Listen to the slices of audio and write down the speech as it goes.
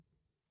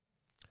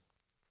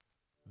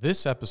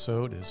This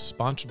episode is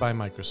sponsored by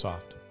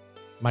Microsoft.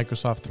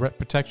 Microsoft Threat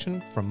Protection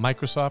from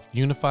Microsoft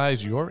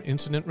unifies your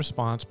incident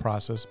response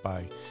process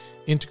by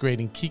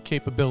integrating key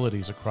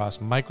capabilities across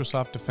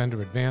Microsoft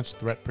Defender Advanced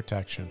Threat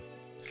Protection,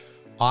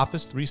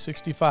 Office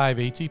 365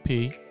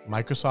 ATP,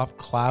 Microsoft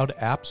Cloud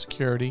App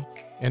Security,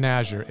 and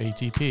Azure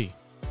ATP.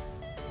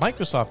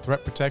 Microsoft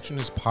Threat Protection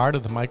is part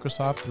of the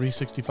Microsoft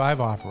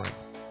 365 offering,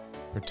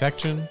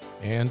 protection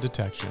and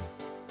detection.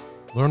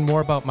 Learn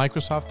more about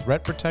Microsoft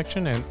Threat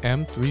Protection and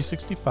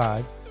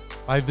M365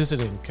 by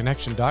visiting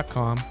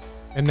connection.com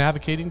and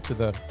navigating to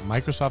the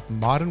Microsoft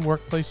Modern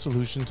Workplace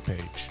Solutions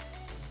page.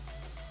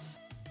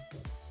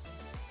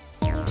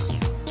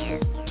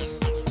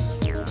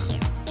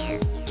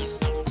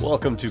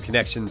 Welcome to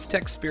Connection's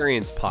Tech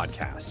Experience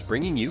podcast,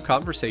 bringing you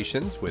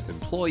conversations with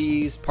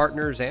employees,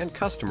 partners, and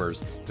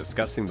customers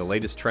discussing the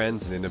latest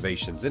trends and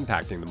innovations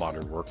impacting the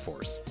modern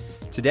workforce.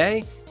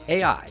 Today,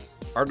 AI,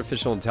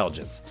 artificial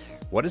intelligence.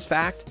 What is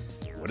fact?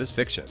 What is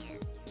fiction?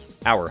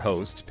 Our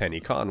host, Penny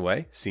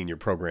Conway, Senior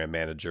Program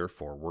Manager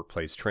for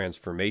Workplace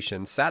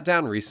Transformation, sat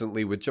down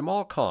recently with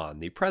Jamal Khan,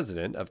 the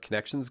President of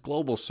Connection's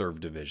Global Serve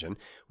Division,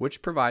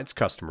 which provides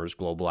customers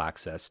global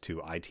access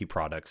to IT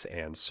products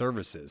and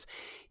services.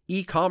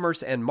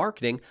 E-commerce and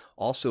marketing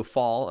also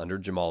fall under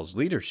Jamal's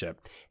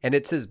leadership, and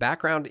it's his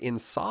background in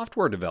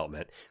software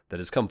development that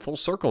has come full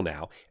circle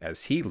now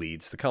as he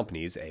leads the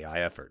company's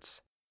AI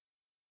efforts.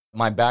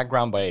 My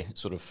background by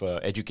sort of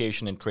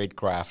education in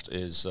tradecraft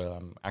is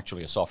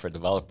actually a software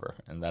developer,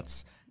 and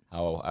that's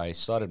how I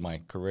started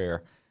my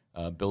career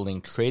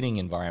building trading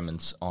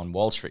environments on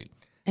Wall Street.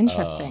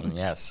 Interesting.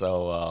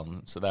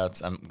 So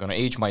that's, I'm going to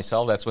age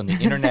myself. That's when the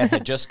internet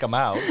had just come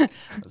out.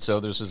 So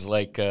this was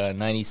like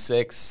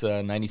 96,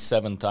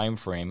 97 time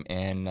frame,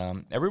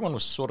 and everyone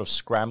was sort of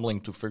scrambling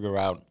to figure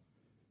out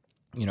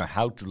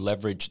how to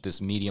leverage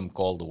this medium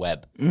called the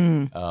web.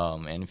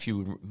 And if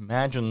you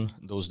imagine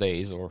those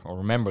days, or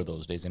remember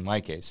those days in my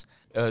case,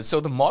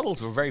 so the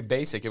models were very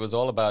basic. It was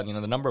all about,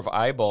 the number of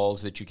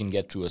eyeballs that you can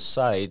get to a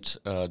site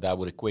that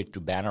would equate to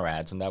banner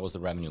ads, and that was the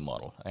revenue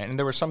model. And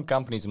there were some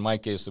companies, in my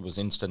case, it was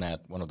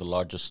Instinet, one of the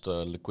largest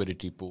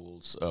liquidity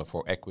pools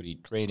for equity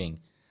trading.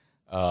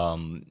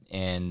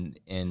 And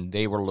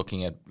they were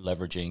looking at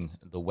leveraging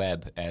the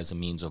web as a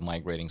means of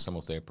migrating some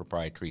of their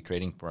proprietary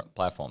trading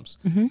platforms.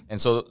 Mm-hmm.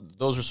 And so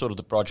those were sort of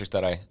the projects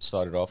that I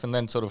started off. And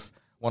then sort of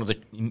one of the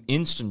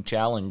instant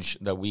challenge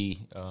that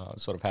we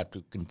sort of had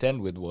to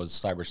contend with was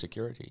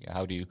cybersecurity.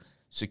 How do you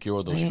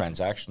secure those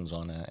transactions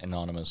on an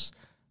anonymous,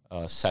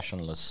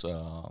 sessionless,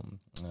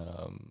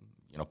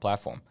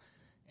 platform?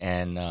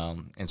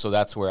 And so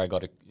that's where I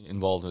got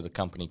involved with a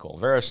company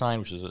called VeriSign,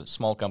 which is a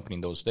small company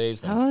in those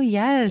days.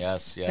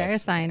 Yes.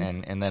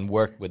 VeriSign. And then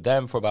worked with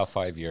them for about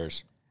 5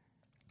 years,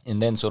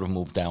 and then sort of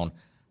moved down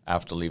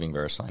after leaving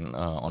VeriSign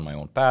on my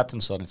own path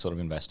and started sort of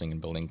investing in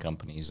building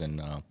companies.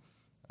 And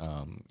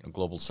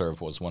Global Serve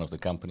was one of the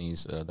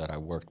companies that I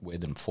worked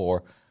with and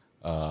for.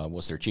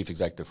 Was their chief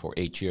executive for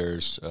 8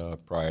 years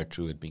prior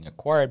to it being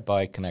acquired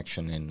by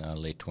Connection in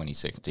late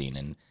 2016.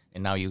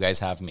 And now you guys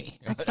have me.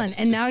 Excellent.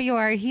 And now you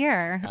are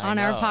here on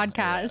our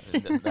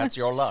podcast. Yeah, that's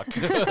your luck.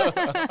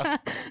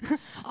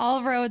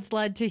 All roads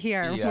led to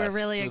here. Yes, we're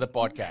really to the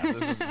podcast.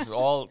 This is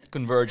all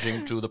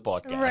converging to the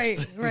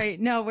podcast. Right.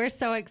 No, we're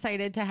so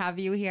excited to have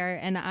you here.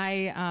 And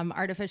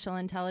artificial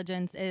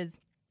intelligence is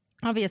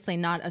obviously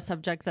not a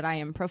subject that I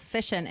am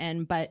proficient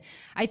in, but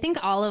I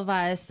think all of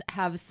us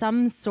have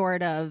some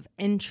sort of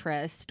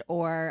interest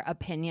or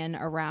opinion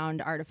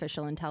around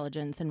artificial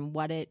intelligence and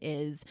what it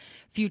is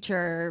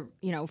future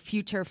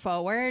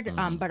forward,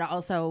 but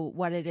also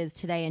what it is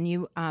today. And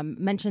you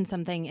mentioned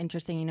something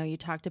interesting. You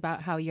talked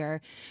about how you're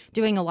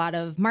doing a lot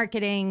of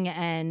marketing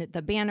and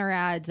the banner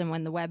ads and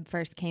when the web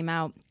first came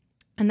out.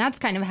 And that's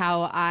kind of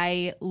how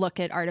I look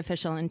at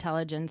artificial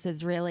intelligence,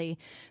 is really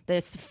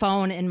this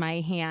phone in my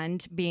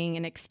hand being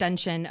an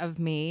extension of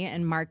me,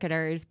 and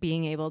marketers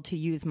being able to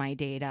use my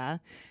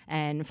data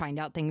and find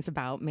out things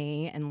about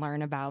me and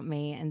learn about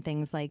me and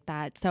things like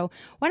that. So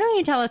why don't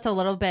you tell us a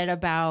little bit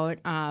about,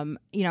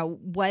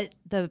 what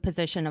the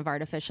position of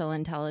artificial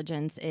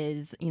intelligence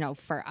is,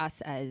 for us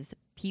as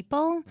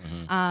people,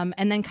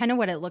 and then kind of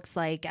what it looks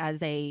like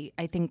as I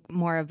think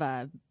more of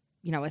a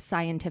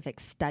scientific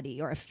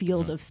study or a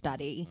field of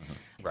study.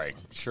 Right,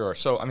 sure.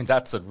 So,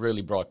 that's a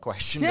really broad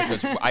question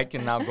because I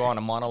can now go on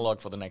a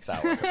monologue for the next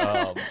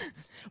hour.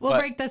 We'll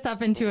break this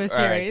up into a series.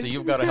 All right, so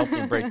you've got to help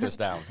me break this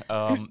down.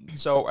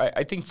 So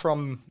I think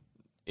from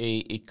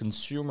a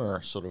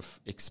consumer sort of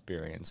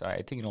experience,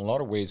 I think in a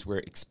lot of ways we're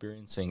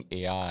experiencing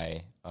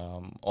AI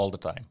all the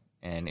time.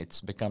 And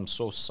it's become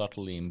so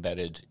subtly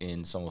embedded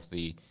in some of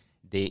the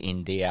day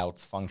in, day out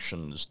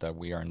functions that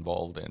we are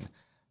involved in.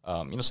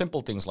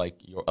 Simple things like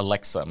your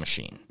Alexa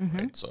machine,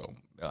 right? So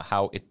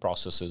how it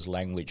processes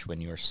language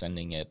when you're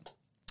sending it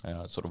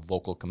sort of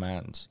vocal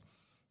commands.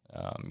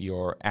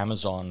 Your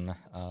Amazon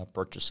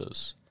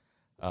purchases,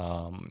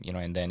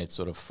 and then it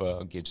sort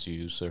of gives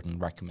you certain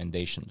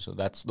recommendations. So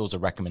those are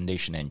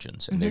recommendation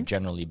engines, and they're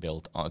generally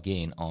built,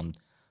 again, on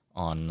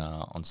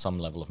some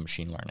level of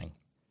machine learning.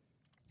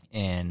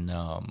 and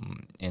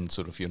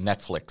sort of your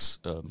Netflix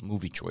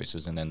movie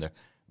choices, and then the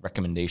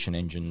recommendation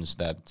engines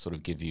that sort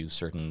of give you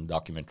certain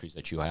documentaries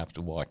that you have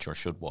to watch or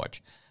should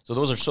watch. So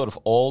those are sort of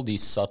all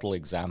these subtle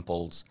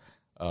examples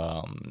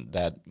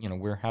that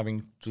we're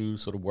having to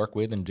sort of work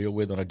with and deal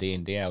with on a day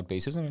in, day out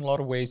basis. And in a lot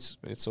of ways,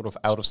 it's sort of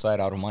out of sight,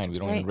 out of mind. We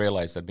don't even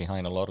realize that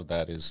behind a lot of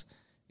that is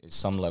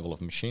some level of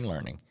machine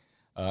learning.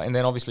 And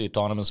then obviously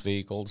autonomous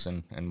vehicles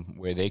and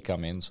where they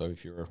come in. So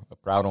if you're a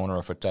proud owner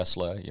of a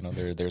Tesla,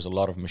 there's a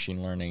lot of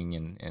machine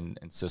learning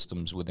and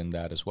systems within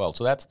that as well.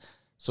 So that's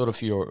sort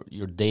of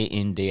your day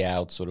in, day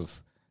out sort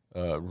of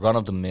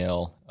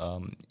run-of-the-mill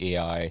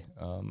AI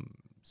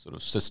sort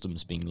of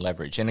systems being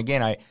leveraged. And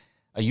again, I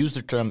use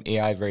the term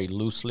AI very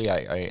loosely.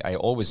 I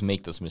always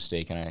make this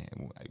mistake, and I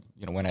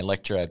when I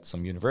lecture at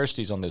some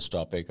universities on this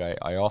topic,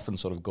 I often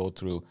sort of go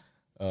through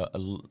a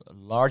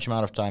large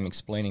amount of time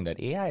explaining that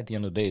AI at the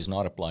end of the day is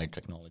not applied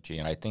technology,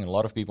 and I think a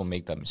lot of people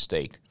make that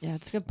mistake. Yeah,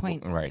 that's a good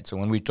point. Right. So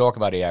when we talk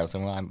about AI,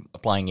 I'm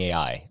applying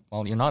AI.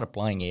 Well, you're not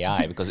applying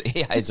AI because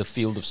AI is a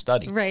field of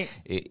study. Right.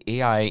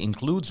 AI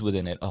includes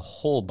within it a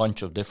whole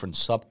bunch of different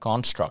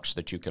sub-constructs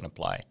that you can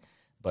apply.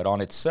 But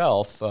on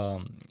itself,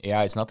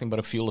 AI is nothing but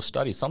a field of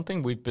study,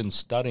 something we've been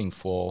studying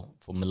for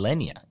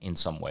millennia in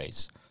some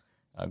ways,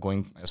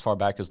 going as far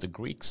back as the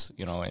Greeks,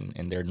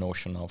 and their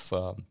notion of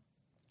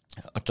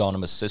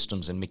autonomous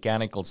systems and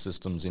mechanical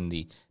systems in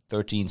the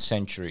 13th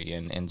century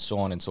and so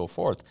on and so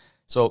forth.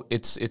 So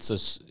it's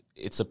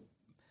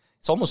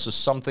almost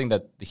something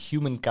that the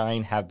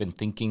humankind have been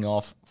thinking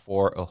of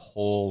for a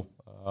whole,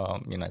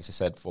 as I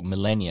said, for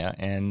millennia.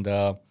 And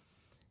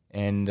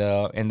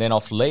then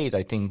of late,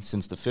 I think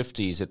since the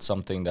 50s, it's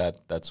something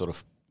that sort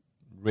of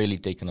really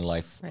taken a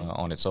life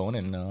on its own,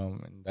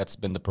 and that's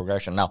been the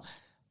progression. Now,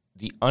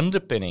 the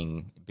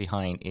underpinning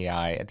behind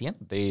AI at the end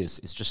of the day is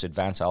just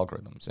advanced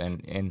algorithms.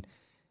 And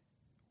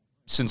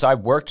since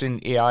I've worked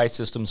in AI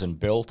systems and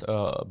built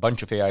a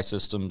bunch of AI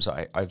systems,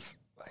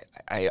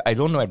 I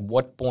don't know at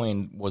what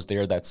point was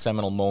there that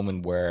seminal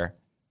moment where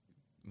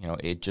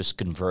it just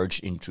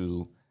converged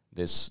into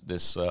this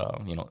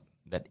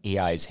that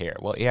AI is here.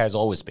 Well, AI has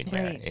always been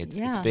here.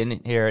 It's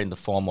been here in the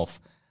form of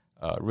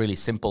really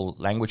simple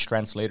language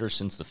translators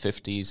since the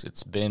 50s.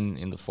 It's been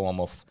in the form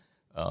of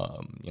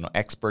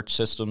expert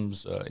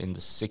systems in the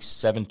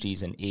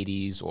 70s and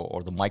 80s,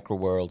 or the micro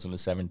worlds in the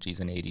 70s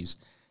and 80s.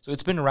 So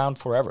it's been around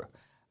forever.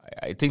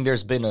 I think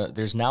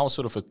there's now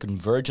sort of a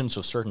convergence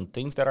of certain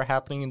things that are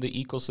happening in the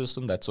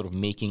ecosystem that's sort of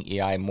making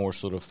AI more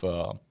sort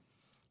of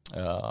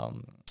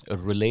a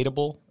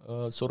relatable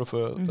sort of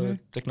a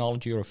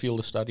technology or a field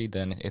of study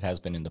than it has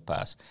been in the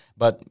past.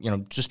 But,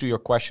 just to your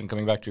question,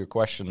 coming back to your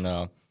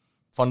question,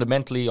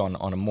 fundamentally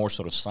on a more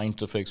sort of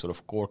scientific sort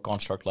of core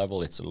construct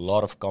level, it's a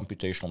lot of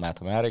computational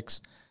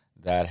mathematics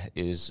that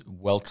is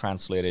well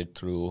translated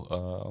through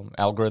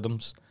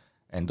algorithms.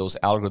 And those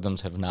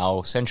algorithms have now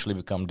essentially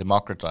become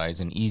democratized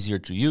and easier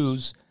to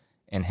use.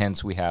 And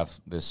hence we have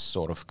this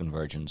sort of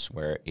convergence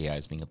where AI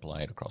is being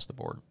applied across the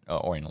board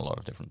or in a lot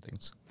of different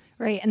things.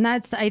 Right. And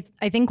that's, I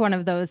think, one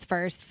of those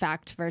first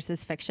fact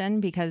versus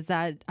fiction, because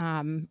that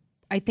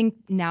I think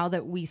now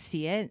that we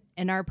see it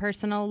in our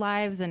personal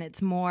lives and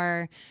it's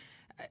more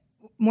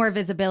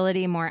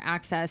visibility, more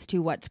access to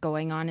what's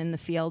going on in the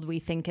field, we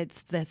think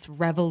it's this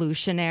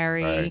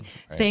revolutionary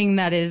thing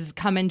that is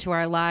come into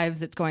our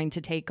lives. It's going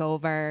to take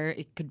over.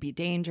 It could be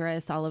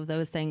dangerous, all of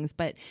those things.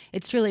 But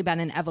it's truly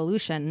been an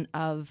evolution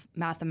of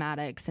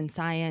mathematics and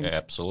science. Yeah,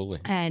 absolutely.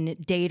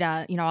 And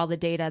data, all the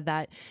data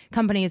that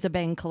companies have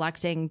been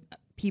collecting,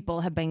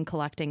 people have been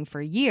collecting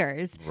for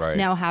years,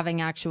 now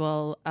having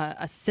actual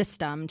a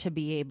system to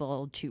be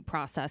able to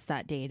process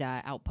that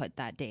data, output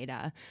that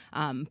data,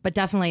 but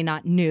definitely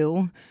not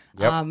new.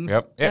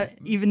 Yep.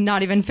 Even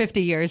not even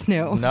 50 years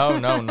new. No,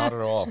 not at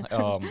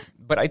all.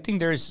 But I think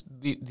there's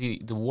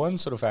the one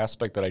sort of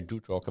aspect that I do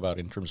talk about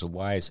in terms of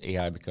why is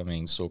AI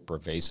becoming so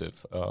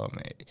pervasive,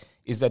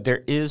 is that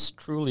there is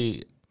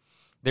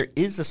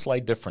a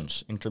slight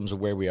difference in terms of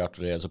where we are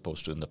today as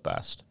opposed to in the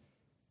past.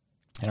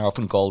 And I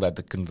often call that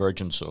the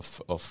convergence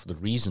of the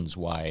reasons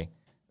why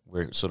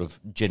we're sort of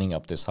ginning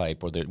up this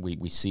hype, or that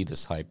we see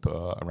this hype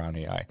around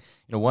AI.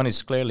 One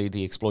is clearly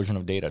the explosion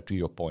of data, to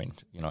your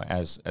point.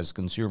 As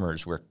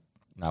consumers, we're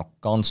now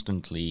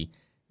constantly,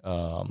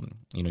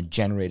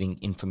 generating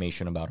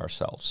information about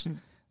ourselves.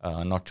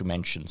 Not to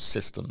mention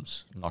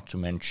systems, not to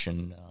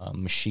mention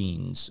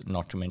machines,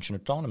 not to mention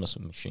autonomous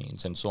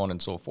machines, and so on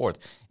and so forth.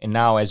 And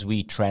now as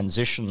we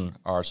transition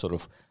our sort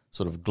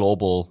of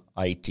global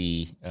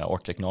IT or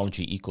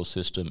technology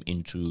ecosystem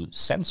into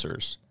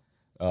sensors,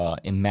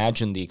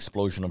 imagine the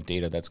explosion of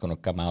data that's going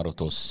to come out of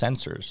those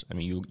sensors. I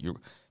mean, you're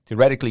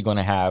theoretically going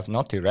to have,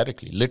 not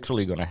theoretically,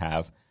 literally going to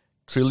have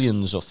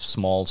trillions of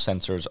small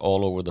sensors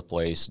all over the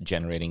place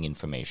generating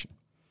information.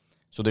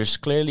 So there's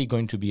clearly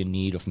going to be a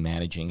need of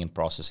managing and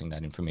processing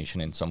that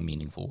information in some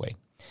meaningful way.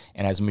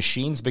 And as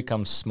machines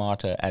become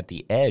smarter at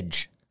the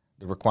edge,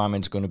 the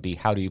requirement is going to be,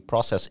 how do you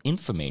process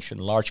information,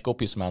 large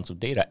copious amounts of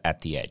data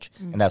at the edge?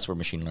 And that's where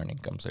machine learning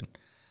comes in.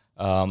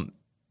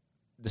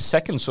 the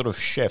second sort of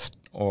shift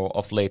or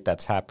of late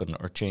that's happened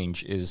or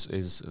change is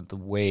the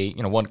way,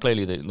 one,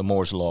 clearly the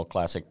Moore's Law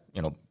classic,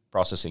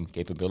 processing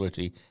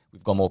capability.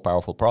 We've got more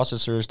powerful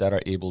processors that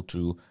are able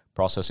to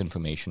process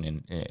information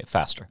in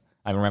faster.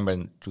 I remember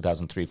in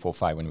 2003, 4,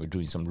 5, when we were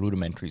doing some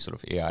rudimentary sort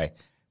of AI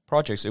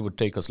projects, it would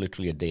take us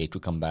literally a day to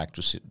come back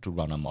to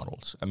run our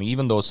models. I mean,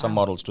 even though some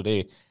models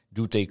today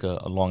do take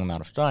a long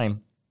amount of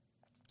time,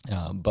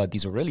 but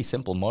these are really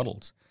simple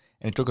models.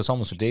 And it took us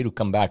almost a day to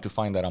come back to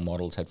find that our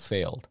models had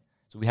failed.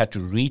 So we had to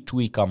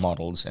retweak our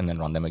models and then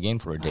run them again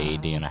for a day,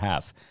 day and a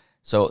half.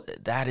 So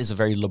that is a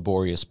very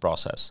laborious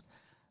process.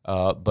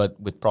 But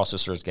with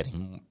processors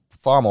getting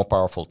far more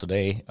powerful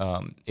today,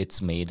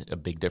 it's made a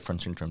big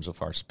difference in terms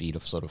of our speed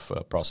of sort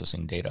of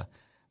processing data.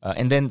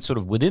 And then sort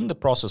of within the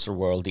processor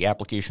world, the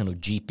application of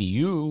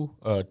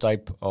GPU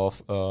type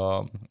of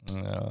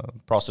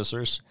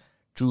processors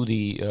to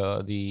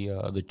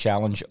the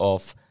challenge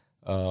of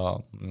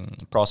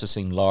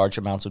processing large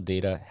amounts of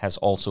data has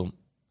also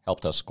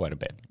helped us quite a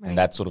bit. Right. And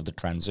that's sort of the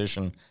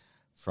transition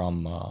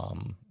from,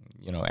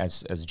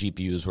 as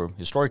GPUs were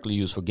historically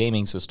used for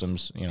gaming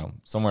systems,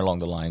 somewhere along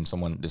the line,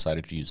 someone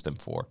decided to use them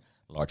for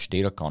large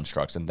data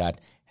constructs. And that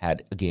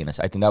had, again,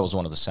 I think that was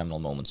one of the seminal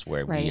moments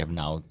where we have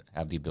now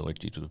have the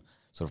ability to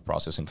sort of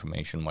process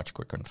information much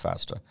quicker and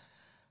faster.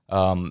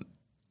 So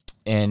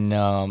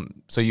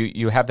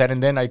you have that.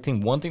 And then I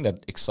think one thing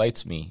that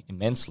excites me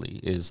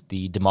immensely is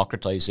the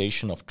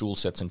democratization of tool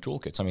sets and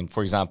toolkits. I mean,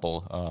 for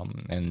example,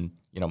 the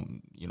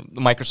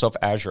Microsoft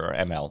Azure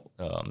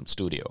ML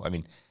Studio. I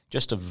mean,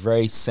 just a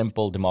very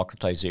simple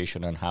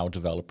democratization on how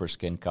developers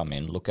can come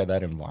in, look at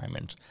that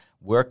environment,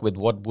 work with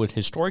what would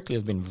historically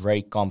have been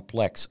very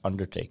complex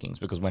undertakings.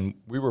 Because when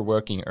we were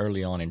working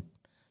early on in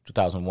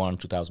 2001,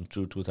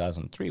 2002,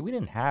 2003, we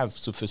didn't have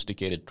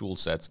sophisticated tool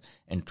sets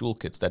and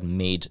toolkits that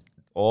made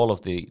all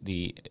of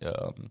the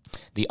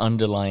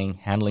underlying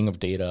handling of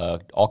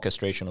data,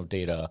 orchestration of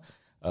data,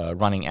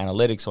 running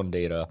analytics on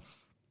data.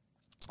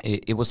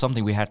 It was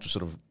something we had to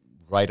sort of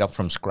write up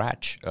from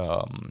scratch,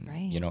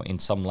 in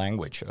some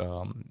language.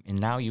 And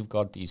now you've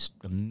got these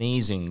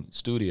amazing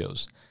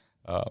studios.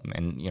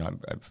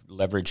 I've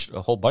leveraged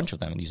a whole bunch of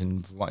them in these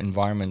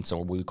environments, or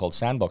what we call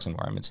sandbox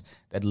environments,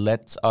 that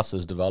lets us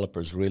as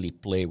developers really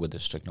play with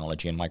this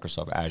technology. And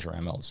Microsoft Azure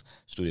ML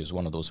Studio is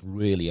one of those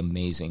really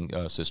amazing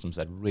systems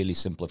that really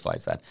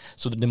simplifies that.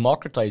 So the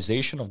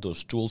democratization of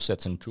those tool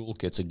sets and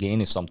toolkits,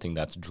 again, is something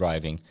that's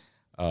driving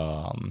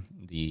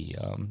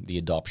the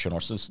adoption or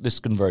this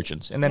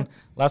convergence. And then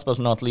last but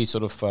not least,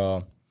 sort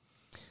of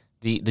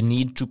the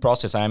need to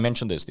process. I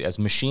mentioned this. As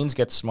machines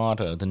get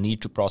smarter, the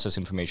need to process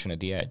information at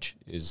the edge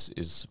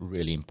is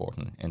really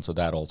important. And so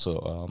that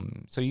also,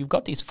 so you've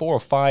got these 4 or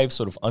 5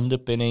 sort of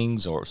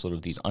underpinnings or sort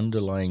of these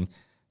underlying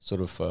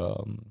sort of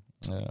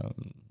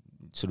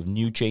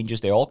new changes.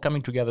 They're all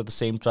coming together at the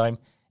same time.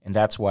 And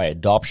that's why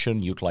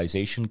adoption,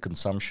 utilization,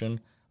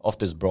 consumption of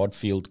this broad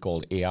field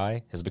called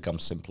AI has become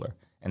simpler.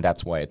 And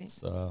that's why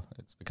it's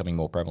becoming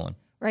more prevalent.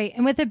 Right.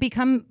 And with it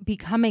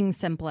becoming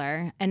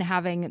simpler and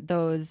having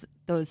those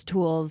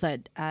tools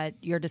at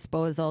your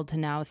disposal to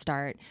now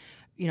start,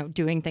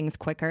 doing things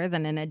quicker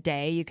than in a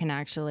day, you can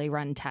actually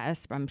run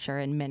tests, I'm sure,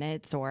 in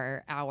minutes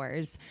or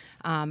hours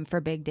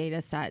for big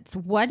data sets.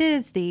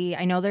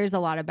 I know there's a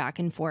lot of back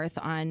and forth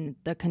on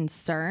the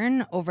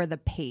concern over the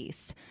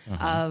pace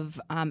of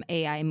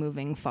AI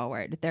moving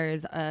forward.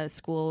 There's a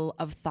school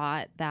of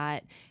thought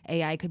that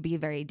AI could be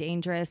very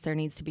dangerous. There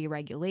needs to be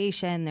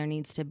regulation. There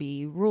needs to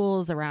be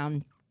rules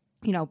around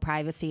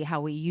privacy,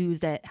 how we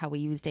use it, how we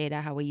use data,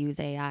 how we use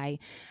AI.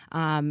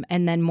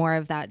 And then more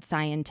of that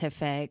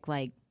scientific,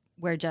 like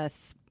we're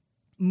just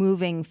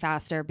moving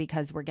faster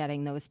because we're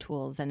getting those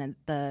tools. And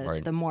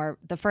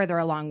the further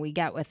along we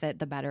get with it,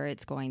 the better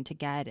it's going to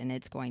get, and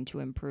it's going to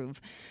improve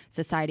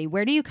society.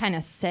 Where do you kind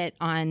of sit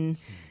on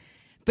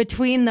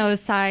between those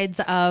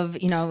sides of,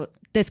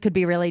 this could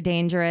be really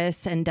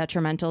dangerous and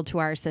detrimental to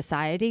our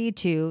society,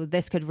 to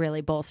this could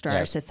really bolster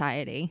our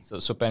society?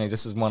 So Penny,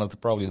 this is one of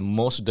probably the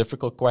most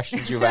difficult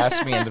questions you've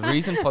asked me. And the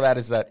reason for that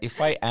is that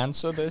if I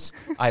answer this,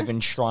 I've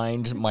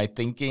enshrined my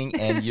thinking,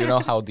 and you know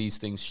how these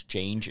things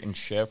change and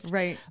shift.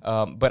 Right.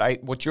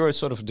 But what you're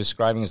sort of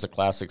describing is the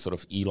classic sort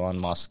of Elon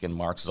Musk and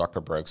Mark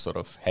Zuckerberg sort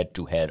of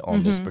head-to-head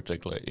on this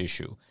particular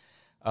issue.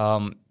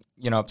 I'm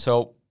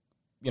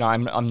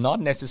not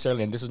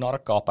necessarily, and this is not a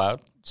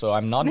cop-out, so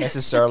I'm not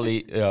necessarily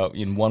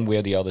in one way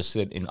or the other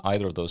sit in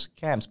either of those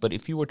camps. But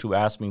if you were to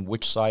ask me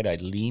which side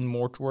I'd lean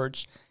more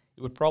towards,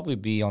 it would probably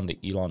be on the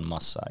Elon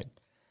Musk side.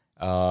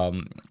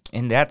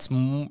 And that's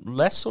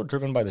less so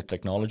driven by the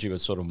technology, but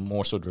sort of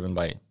more so driven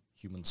by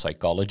human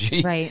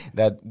psychology. Right.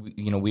 That,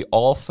 we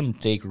often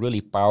take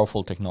really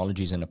powerful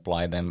technologies and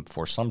apply them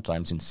for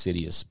sometimes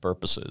insidious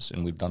purposes.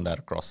 And we've done that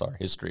across our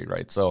history,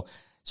 right? So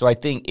I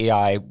think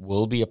AI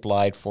will be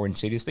applied for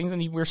insidious things,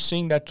 and we're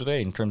seeing that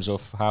today in terms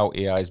of how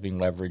AI is being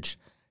leveraged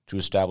to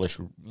establish,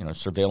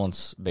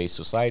 surveillance-based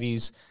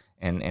societies,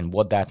 and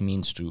what that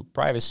means to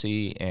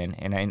privacy.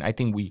 And I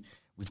think we've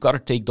got to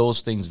take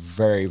those things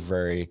very,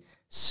 very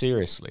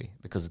seriously,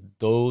 because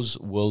those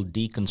will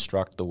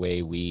deconstruct the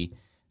way we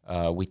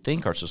we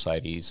think our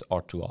societies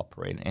ought to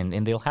operate.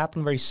 And they'll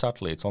happen very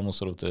subtly. It's almost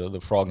sort of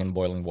the frog in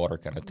boiling water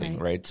kind of thing,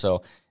 right?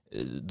 So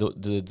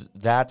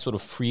that sort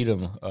of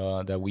freedom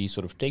that we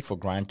sort of take for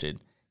granted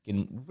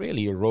can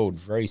really erode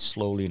very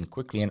slowly and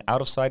quickly, and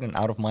out of sight and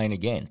out of mind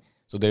again.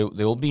 So there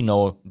will be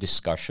no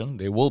discussion.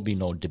 There will be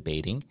no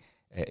debating.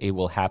 It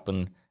will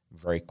happen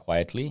very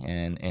quietly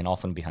and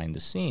often behind the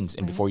scenes.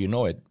 And before you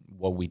know it,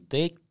 what we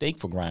take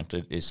for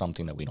granted is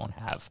something that we don't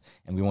have,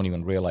 and we won't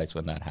even realize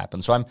when that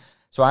happens.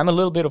 So I'm a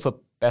little bit of a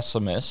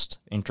pessimist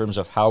in terms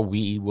of how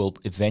we will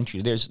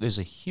eventually. There's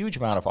a huge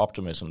amount of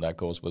optimism that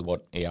goes with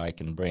what AI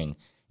can bring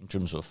in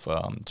terms of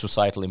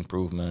societal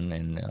improvement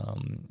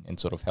and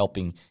sort of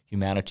helping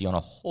humanity on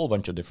a whole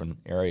bunch of different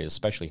areas,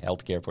 especially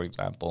healthcare, for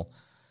example.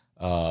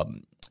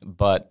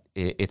 But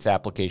its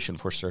application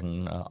for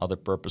certain other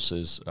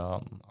purposes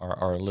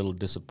are a little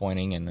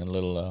disappointing and a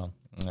little,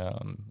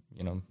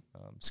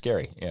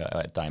 scary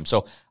at times.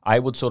 So I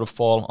would sort of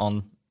fall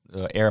on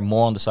err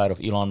more on the side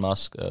of Elon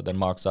Musk than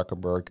Mark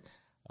Zuckerberg,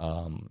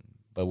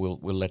 but we'll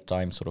let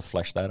time sort of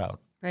flesh that out.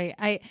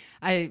 Right.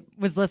 I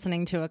was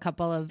listening to a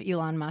couple of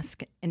Elon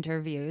Musk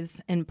interviews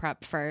in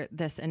prep for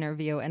this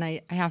interview, and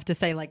I have to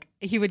say, like,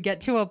 he would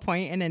get to a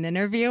point in an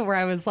interview where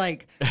I was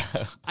like,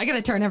 I got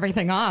to turn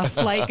everything off.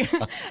 Like,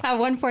 at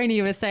one point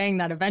he was saying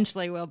that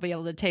eventually we'll be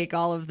able to take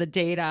all of the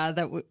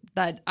data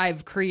that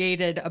I've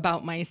created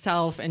about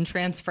myself and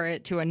transfer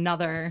it to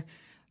another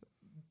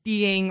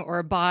being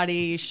or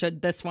body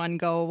should this one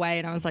go away.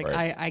 And I was like,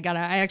 right.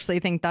 I actually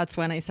think that's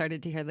when I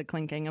started to hear the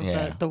clinking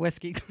of the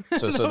whiskey.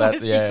 So that's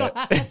the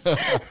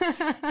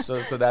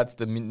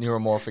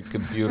neuromorphic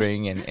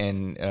computing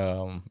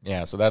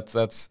and so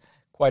that's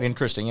quite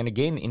interesting. And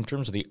again, in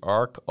terms of the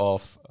arc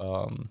of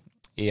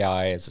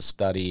AI as a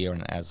study or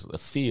as a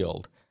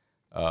field,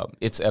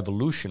 its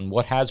evolution,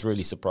 what has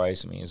really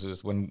surprised me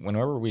is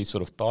whenever we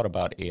sort of thought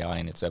about AI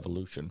and its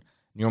evolution,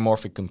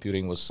 neuromorphic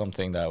computing was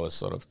something that was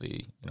sort of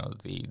the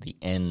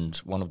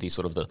end, one of these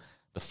sort of the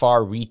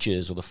far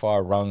reaches or the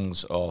far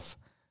rungs of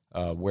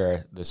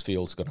where this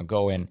field's going to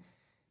go.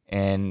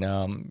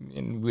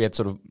 And we had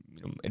sort of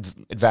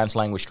advanced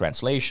language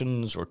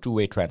translations or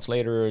two-way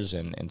translators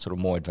and sort of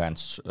more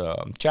advanced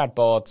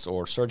chatbots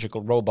or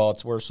surgical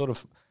robots were sort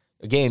of,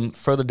 again,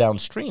 further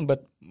downstream,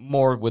 but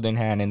more within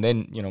hand. And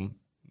then,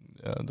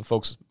 the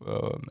folks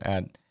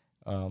at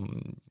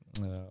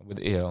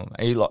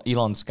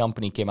Elon's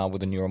company came out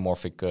with a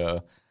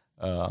neuromorphic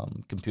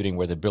computing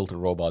where they built a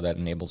robot that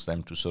enables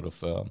them to sort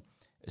of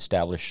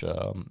establish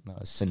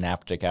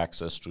synaptic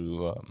access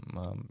to,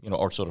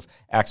 or sort of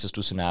access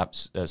to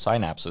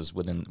synapses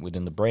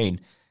within the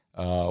brain,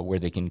 where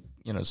they can,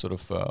 sort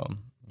of,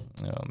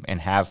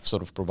 and have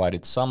sort of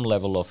provided some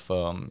level of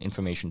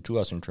information to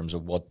us in terms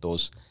of what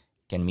those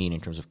can mean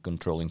in terms of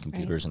controlling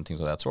computers and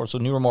things of that sort. So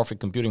neuromorphic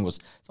computing was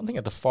something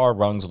at the far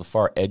rungs or the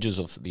far edges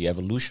of the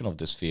evolution of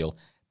this field,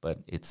 but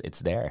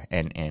it's there.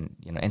 And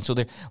so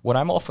what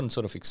I'm often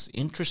sort of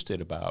interested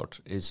about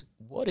is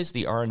what is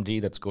the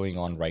R&D that's going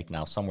on right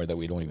now somewhere that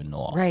we don't even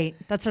know of. Right.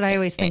 That's what I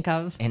always think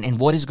of. And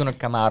what is going to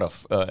come out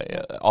of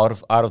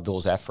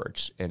those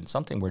efforts, and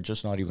something we're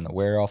just not even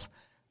aware of.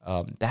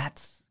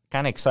 That's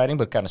kind of exciting,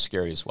 but kind of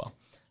scary as well.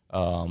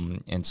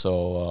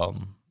 So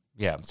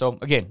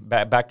again,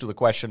 back to the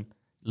question.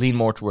 Lean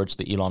more towards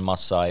the Elon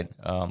Musk side.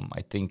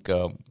 I think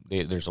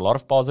there's a lot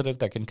of positive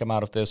that can come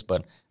out of this,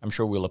 but I'm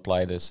sure we'll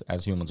apply this,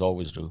 as humans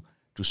always do,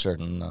 to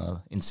certain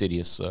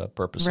insidious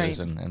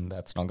purposes, and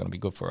that's not going to be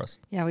good for us.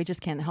 Yeah, we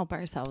just can't help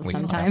ourselves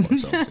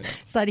sometimes.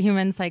 It's that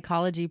human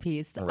psychology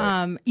piece.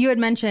 Right. You had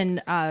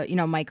mentioned,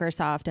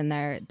 Microsoft and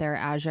their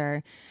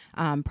Azure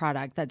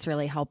product that's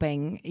really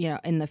helping,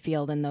 in the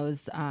field and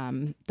those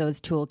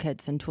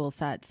toolkits and tool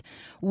sets.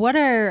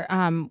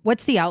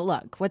 What's the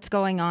outlook? What's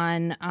going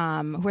on?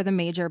 Who are the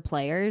major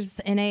players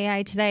in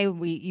AI today?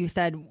 You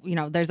said,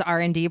 there's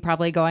R&D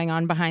probably going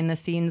on behind the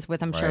scenes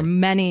with, I'm sure,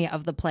 many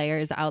of the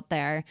players out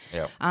there.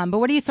 Yep. But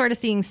what are you sort of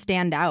seeing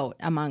stand out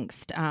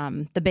amongst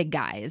the big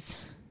guys?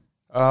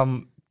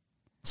 So,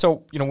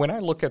 when I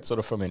look at sort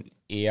of from an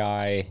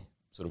AI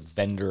sort of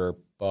vendor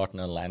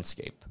partner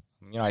landscape,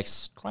 I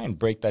try and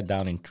break that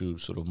down into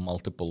sort of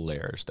multiple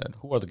layers. That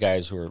who are the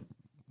guys or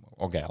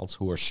gals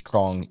who are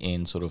strong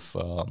in sort of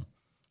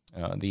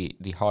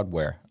the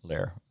hardware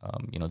layer.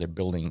 They're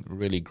building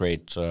really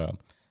great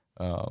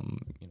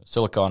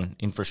silicon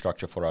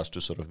infrastructure for us to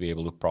sort of be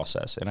able to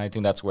process. And I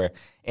think that's where,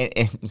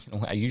 and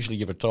I usually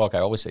give a talk. I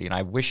always say,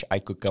 I wish I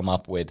could come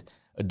up with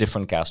a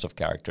different cast of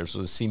characters. So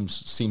it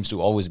seems to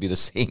always be the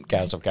same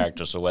cast of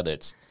characters. So whether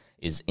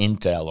is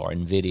Intel or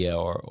NVIDIA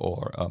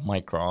or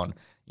Micron.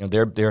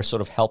 They're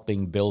sort of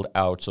helping build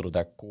out sort of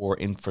that core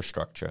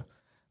infrastructure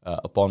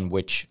upon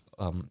which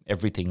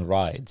everything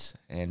rides.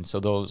 And so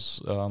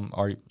those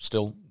are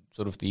still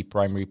sort of the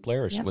primary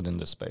players within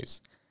this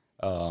space.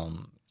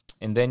 And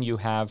then you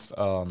have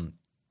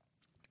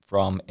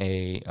from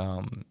a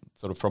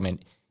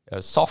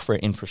software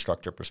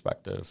infrastructure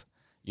perspective,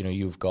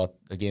 you've got,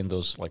 again,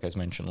 those, like I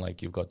mentioned,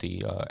 like you've got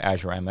the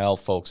Azure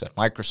ML folks at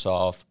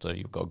Microsoft,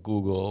 you've got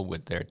Google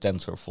with their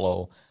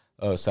TensorFlow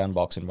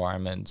sandbox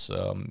environments.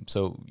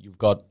 So you've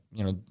got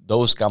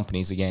those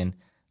companies again,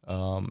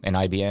 and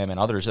IBM and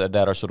others that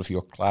are sort of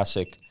your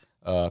classic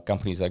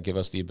companies that give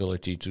us the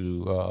ability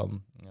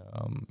to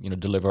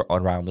deliver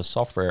around the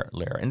software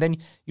layer. And then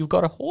you've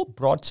got a whole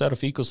broad set of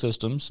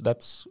ecosystems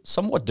that's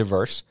somewhat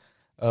diverse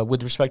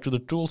with respect to the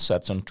tool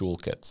sets and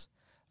toolkits.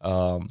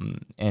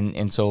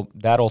 And so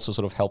that also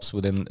sort of helps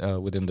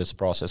within this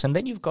process. And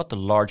then you've got the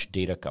large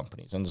data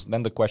companies. And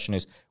then the question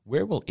is,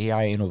 where will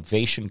AI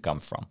innovation come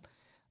from?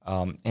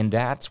 And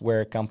that's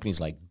where companies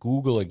like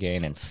Google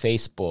again and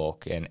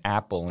Facebook and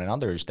Apple and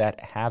others that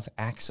have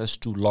access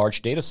to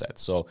large data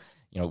sets. So,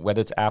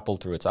 whether it's Apple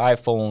through its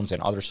iPhones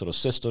and other sort of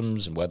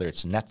systems, and whether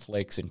it's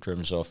Netflix in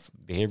terms of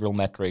behavioral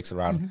metrics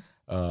around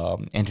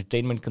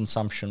entertainment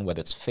consumption, whether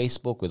it's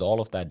Facebook with all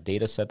of that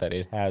data set that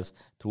it has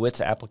through its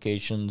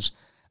applications,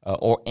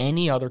 or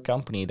any other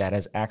company that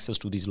has access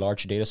to these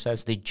large data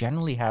sets, they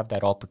generally have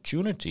that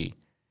opportunity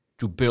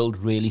to build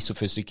really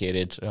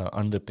sophisticated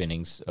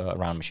underpinnings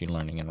around machine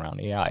learning and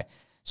around AI.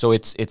 So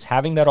it's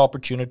having that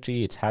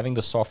opportunity, it's having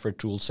the software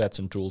tool sets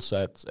and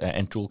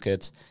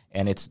toolkits,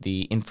 and it's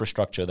the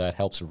infrastructure that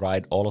helps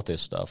ride all of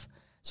this stuff.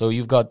 So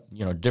you've got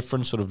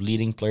different sort of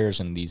leading players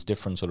in these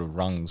different sort of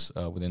rungs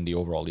within the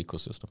overall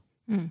ecosystem.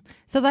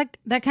 So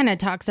that kind of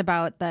talks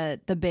about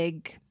the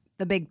big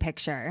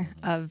picture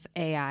of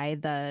AI,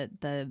 the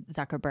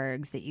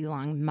Zuckerbergs, the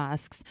Elon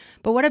Musks.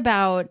 But what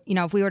about,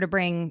 if we were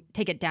to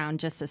take it down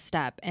just a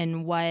step,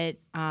 and what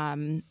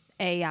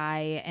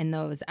AI and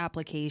those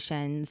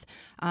applications,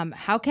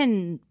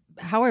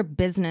 how are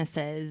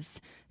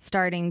businesses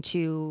starting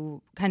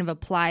to kind of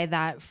apply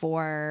that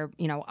for,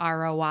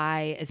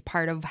 ROI as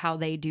part of how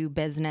they do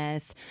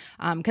business?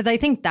 Because I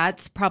think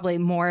that's probably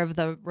more of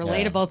the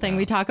relatable thing.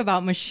 We talk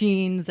about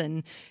machines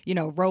and,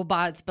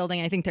 robots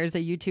building. I think there's a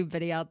YouTube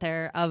video out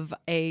there of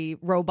a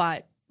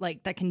robot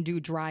that can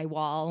do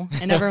drywall,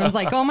 and everyone's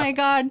like, oh my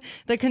God,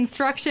 the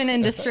construction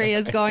industry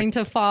is going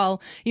to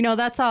fall.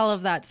 That's all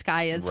of that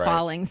sky is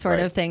falling sort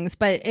of things.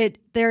 But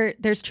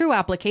there's true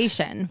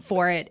application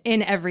for it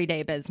in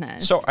everyday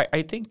business. So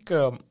I think,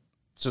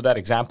 so that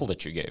example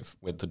that you gave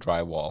with the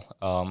drywall,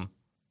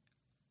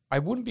 I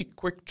wouldn't be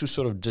quick to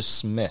sort of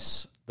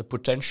dismiss the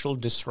potential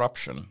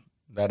disruption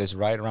that is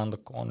right around the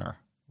corner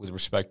with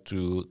respect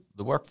to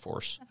the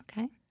workforce.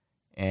 Okay.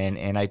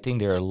 And I think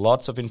there are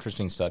lots of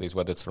interesting studies,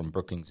 whether it's from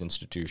Brookings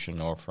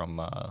Institution or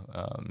from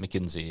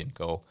McKinsey &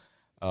 Co.,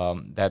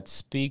 that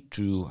speak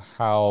to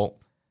how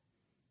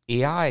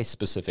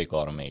AI-specific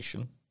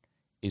automation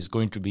is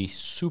going to be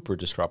super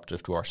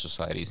disruptive to our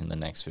societies in the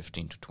next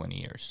 15 to 20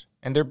 years.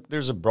 And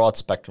there's a broad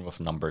spectrum of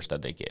numbers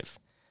that they give.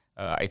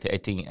 I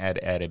think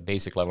at a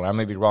basic level, I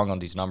may be wrong on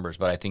these numbers,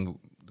 but I think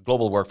the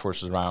global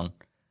workforce is around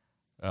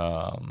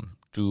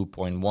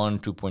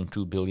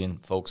 2.2 billion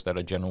folks that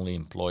are generally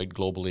employed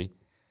globally.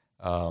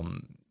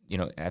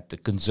 At the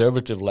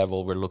conservative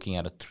level, we're looking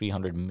at a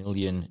 300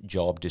 million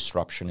job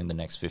disruption in the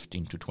next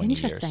 15 to 20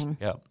 years. Interesting.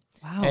 Yeah.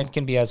 Wow. And it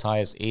can be as high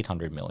as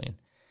 800 million.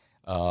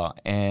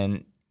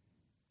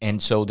 And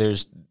so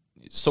there's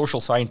social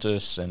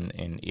scientists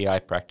and AI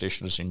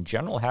practitioners in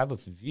general have a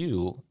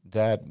view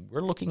that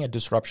we're looking at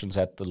disruptions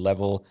at the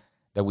level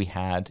that we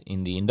had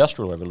in the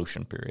Industrial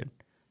Revolution period.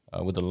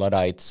 With the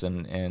Luddites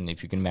and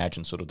if you can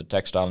imagine sort of the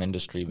textile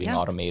industry being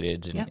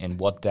automated and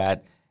what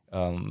that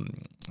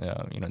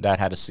that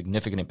had a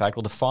significant impact.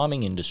 Well, the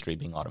farming industry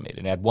being automated.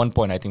 And at one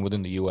point, I think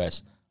within the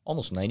U.S.,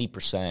 almost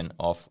 90%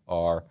 of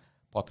our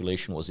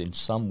population was in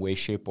some way,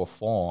 shape, or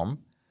form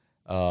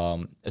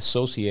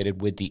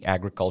associated with the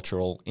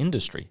agricultural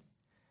industry.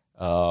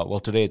 Well,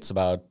 today it's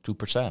about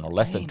 2% or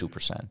less than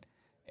 2%.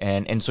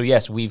 And so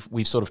yes,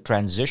 we've sort of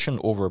transitioned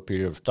over a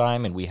period of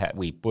time, and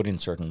we put in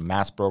certain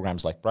mass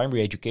programs like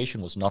primary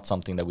education was not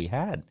something that we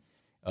had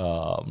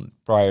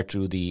prior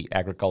to the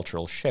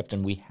agricultural shift,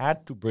 and we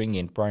had to bring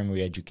in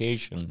primary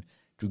education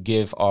to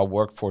give our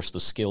workforce the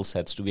skill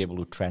sets to be able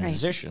to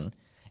transition. Right.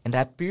 And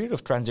that period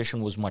of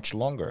transition was much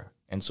longer,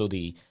 and so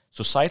the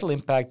societal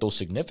impact, though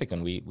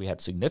significant, we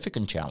had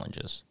significant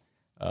challenges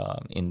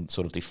in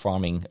sort of the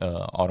farming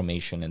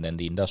automation and then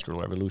the Industrial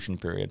Revolution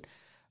period.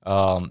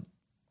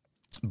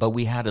 But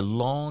we had a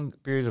long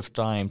period of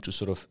time to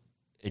sort of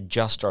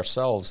adjust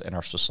ourselves and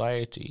our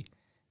society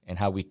and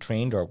how we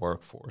trained our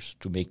workforce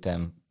to make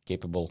them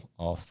capable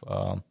of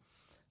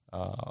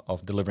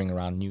delivering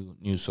around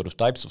new sort of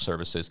types of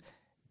services.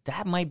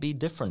 That might be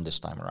different this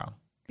time around.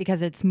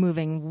 Because it's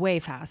moving way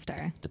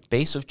faster. The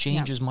pace of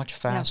change is much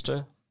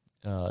faster.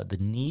 The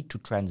need to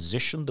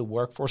transition the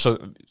workforce.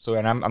 So,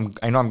 and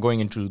I know I'm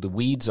going into the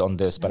weeds on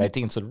this, but I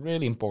think it's a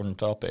really important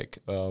topic,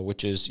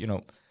 which is,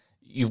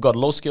 you've got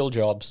low-skilled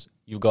jobs,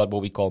 you've got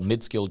what we call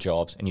mid-skilled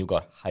jobs, and you've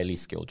got highly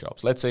skilled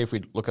jobs. Let's say if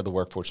we look at the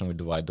workforce and we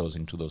divide those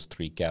into those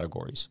three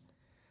categories.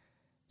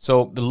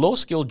 So the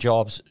low-skilled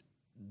jobs,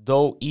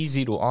 though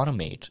easy to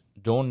automate,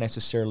 don't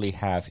necessarily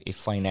have a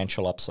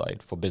financial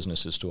upside for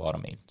businesses to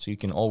automate. So you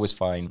can always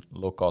find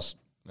low-cost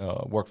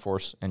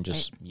workforce and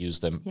just use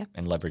them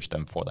and leverage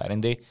them for that.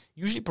 And they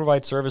usually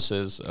provide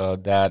services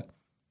that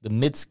the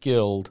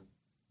mid-skilled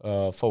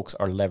folks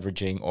are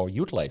leveraging or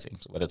utilizing.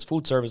 So whether it's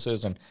food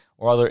services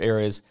or other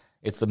areas,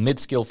 it's the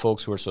mid-skilled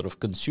folks who are sort of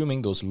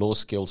consuming those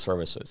low-skilled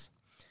services.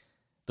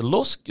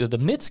 The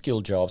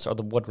mid-skilled jobs are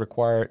what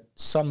require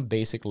some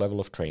basic level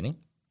of training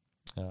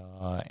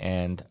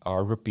and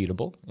are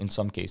repeatable in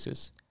some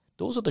cases.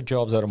 Those are the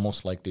jobs that are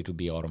most likely to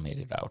be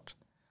automated out.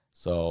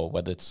 So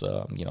whether it's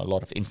a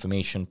lot of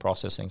information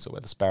processing, so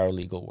whether it's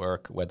paralegal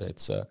work, whether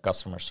it's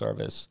customer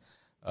service,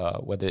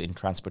 whether in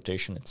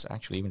transportation, it's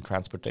actually even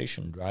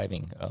transportation,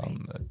 driving.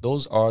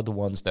 Those are the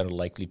ones that are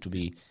likely to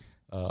be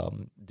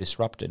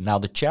disrupted. Now,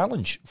 the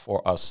challenge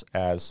for us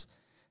as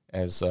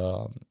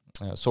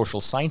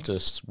social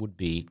scientists would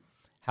be,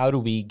 how do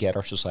we get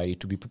our society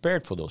to be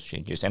prepared for those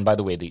changes? And by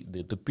the way,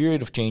 the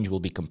period of change will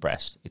be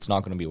compressed. It's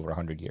not going to be over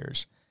 100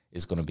 years.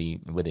 It's going to be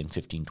within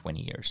 15,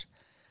 20 years.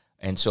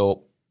 And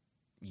so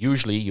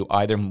usually you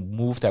either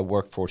move that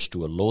workforce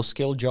to a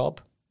low-skill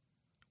job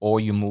or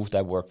you move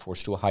that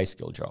workforce to a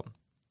high-skill job.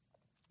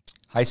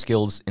 High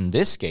skills in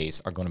this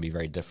case are going to be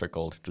very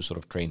difficult to sort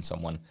of train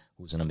someone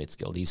who's in a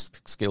mid-skill. These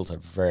skills are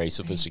very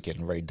sophisticated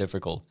and very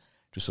difficult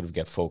to sort of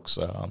get folks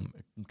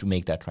to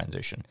make that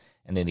transition.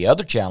 And then the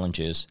other challenge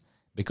is,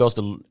 because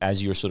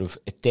as you're sort of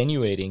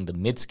attenuating the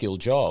mid-skill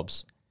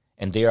jobs,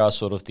 and they are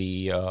sort of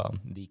the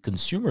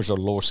consumers of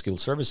lower-skill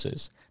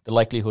services, the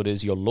likelihood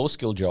is your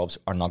low-skill jobs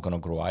are not going to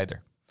grow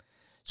either.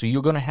 So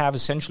you're going to have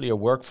essentially a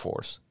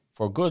workforce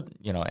for good,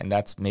 and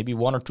that's maybe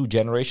one or two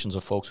generations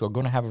of folks who are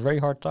going to have a very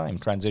hard time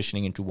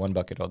transitioning into one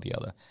bucket or the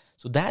other.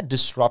 So that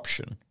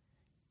disruption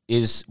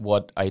is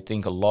what I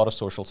think a lot of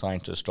social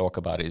scientists talk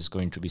about is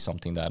going to be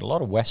something that a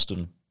lot of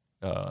Western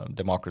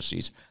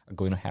democracies are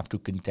going to have to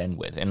contend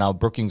with. And now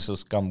Brookings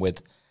has come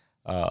with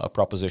a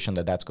proposition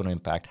that that's going to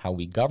impact how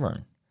we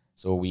govern.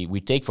 So we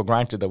take for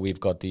granted that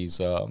we've got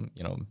these,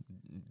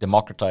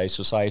 democratized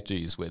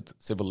societies with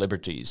civil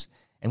liberties,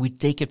 and we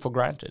take it for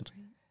granted.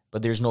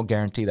 But there's no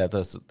guarantee that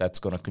that's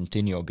going to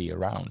continue or be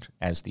around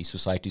as these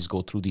societies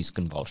go through these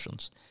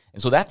convulsions.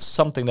 And so that's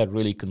something that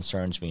really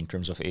concerns me in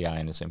terms of AI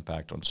and its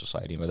impact on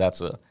society. But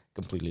that's a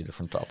completely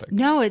different topic.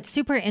 No, it's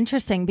super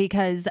interesting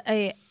because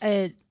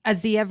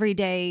as the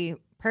everyday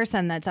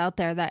person that's out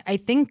there, that I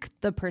think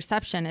the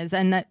perception is,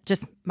 and that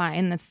just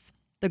mine, that's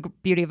the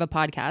beauty of a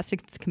podcast,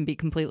 it can be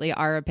completely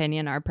our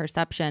opinion, our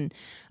perception,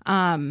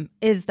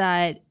 is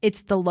that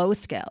it's the low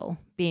skill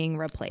being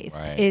replaced.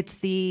 Right. It's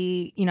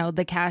the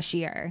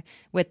cashier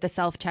with the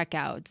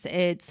self-checkouts.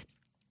 It's,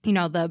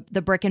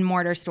 the brick and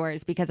mortar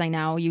stores, because I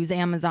now use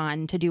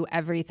Amazon to do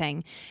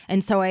everything.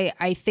 And so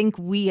I think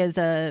we as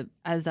a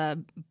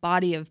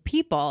body of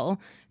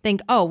people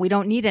think, oh, we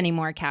don't need any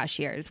more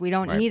cashiers. We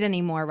don't need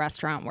any more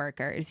restaurant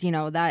workers,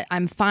 that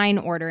I'm fine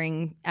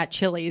ordering at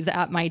Chili's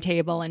at my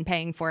table and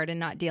paying for it and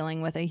not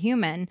dealing with a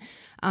human.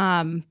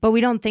 But we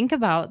don't think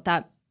about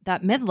that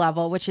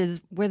mid-level, which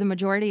is where the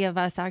majority of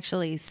us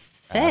actually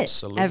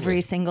sit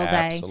every single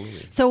day.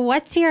 So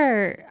what's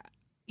your,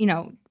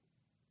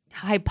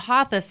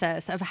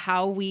 hypothesis of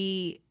how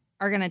we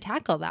are going to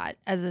tackle that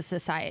as a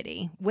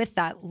society with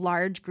that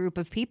large group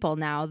of people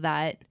now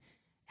that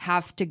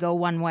have to go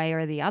one way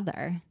or the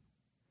other?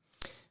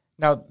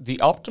 Now,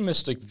 the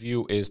optimistic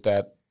view is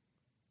that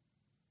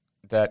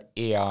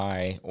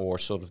AI or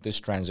sort of this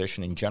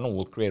transition in general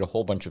will create a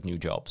whole bunch of new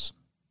jobs.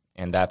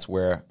 And that's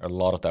where a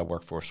lot of that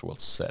workforce will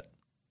sit.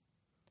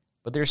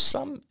 But there's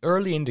some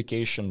early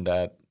indication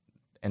that,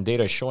 and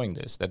data is showing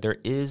this, that there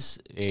is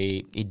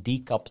a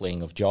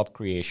decoupling of job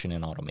creation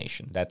and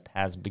automation that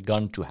has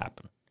begun to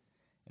happen.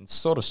 And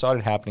sort of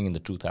started happening in the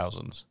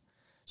 2000s.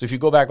 So if you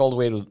go back all the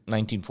way to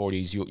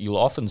 1940s, you'll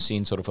often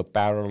see sort of a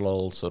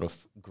parallel sort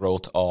of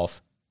growth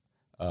of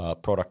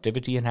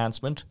productivity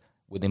enhancement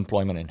with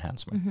employment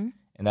enhancement. Mm-hmm.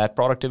 And that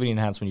productivity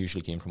enhancement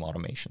usually came from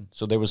automation.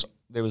 So there was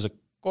a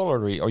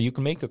corollary, or you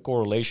can make a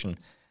correlation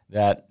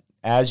that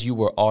as you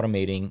were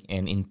automating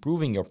and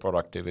improving your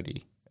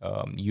productivity,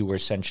 you were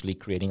essentially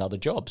creating other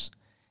jobs.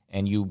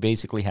 And you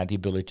basically had the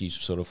ability to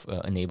sort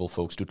of enable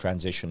folks to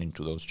transition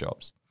into those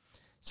jobs.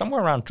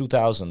 Somewhere around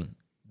 2000,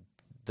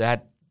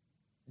 that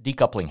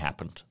decoupling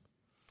happened,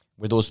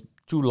 where those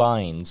two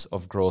lines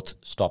of growth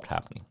stopped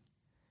happening,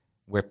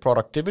 where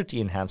productivity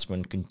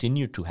enhancement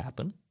continued to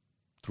happen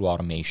through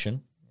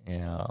automation,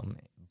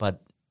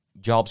 but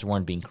jobs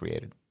weren't being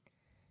created.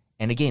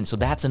 And again, so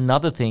that's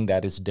another thing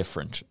that is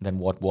different than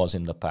what was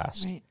in the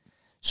past. Right.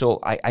 So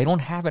I don't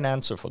have an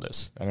answer for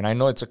this. I mean, I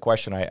know it's a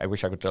question. I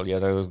wish I could tell you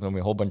there's going to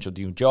be a whole bunch of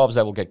new jobs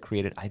that will get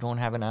created. I don't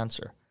have an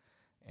answer.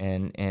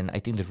 And I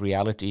think the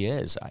reality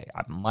is,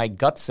 my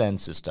gut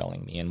sense is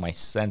telling me, and my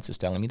sense is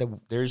telling me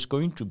that there's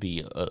going to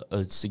be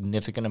a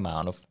significant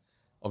amount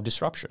of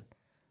disruption.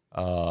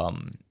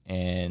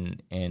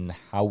 And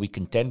how we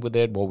contend with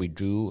it, what we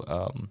do,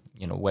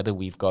 whether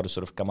we've got to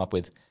sort of come up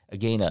with,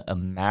 again, a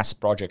mass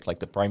project like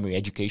the primary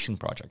education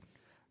project,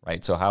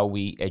 right? So how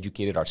we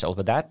educated ourselves.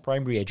 But that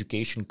primary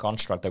education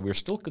construct that we're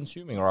still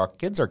consuming, or our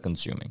kids are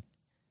consuming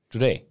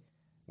today,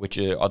 which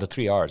are the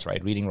 3 R's,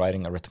 right? Reading,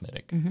 writing,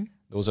 arithmetic. Mm-hmm.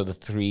 Those are the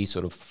three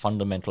sort of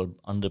fundamental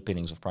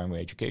underpinnings of primary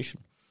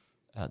education.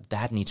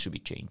 That needs to be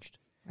changed.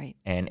 Right.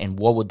 And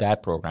what would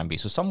that program be?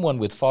 So someone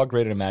with far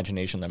greater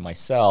imagination than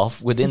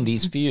myself within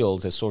these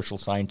fields as social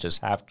scientists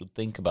have to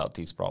think about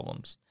these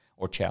problems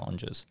or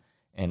challenges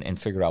and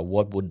figure out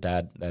what would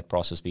that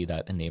process be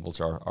that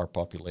enables our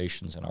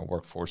populations and our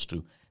workforce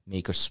to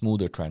make a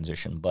smoother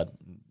transition. But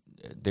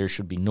there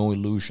should be no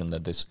illusion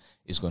that this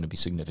is going to be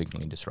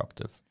significantly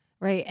disruptive.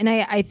 Right. And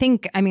I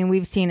think, I mean,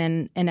 we've seen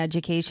in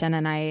education,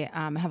 and I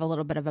have a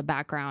little bit of a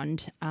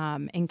background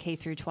in K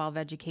through 12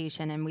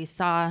 education, and we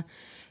saw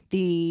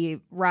the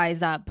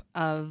rise up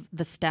of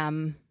the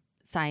STEM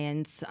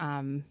science,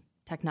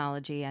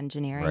 technology,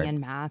 engineering, right. and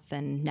math,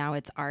 and now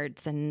it's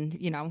arts, and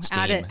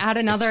STEAM. add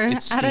another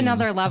it's add STEAM.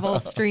 another level,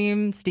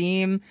 STEAM,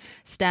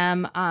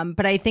 STEM.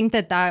 But I think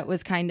that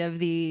was kind of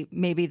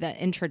maybe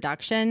the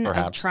introduction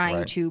Perhaps, of trying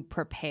right. to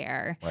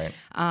prepare, Right.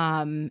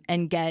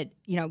 and get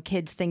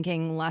kids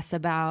thinking less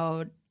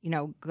about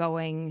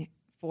going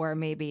for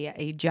maybe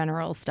a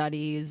general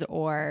studies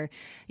or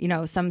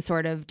some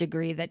sort of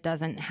degree that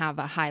doesn't have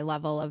a high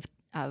level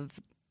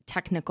of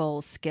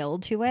technical skill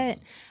to it,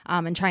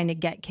 and trying to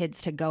get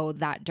kids to go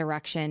that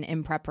direction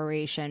in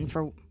preparation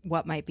for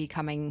what might be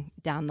coming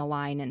down the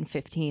line in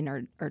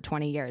 15 or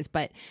 20 years.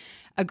 But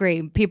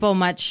agree, people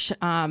much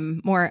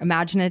more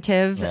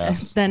imaginative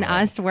Yes, than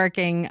right. us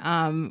working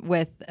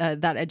with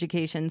that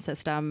education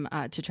system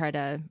to try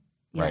to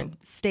Right.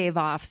 stave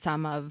off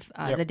some of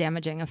Yep. the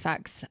damaging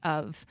effects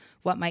of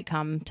what might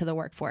come to the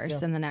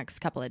workforce in the next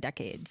couple of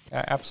decades.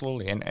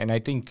 Absolutely, and I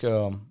think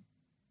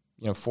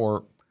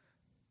for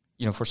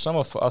some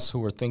of us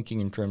who are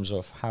thinking in terms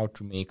of how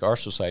to make our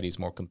societies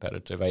more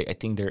competitive, I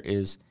think there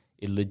is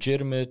a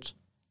legitimate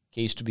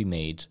case to be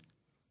made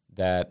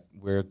that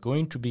we're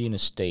going to be in a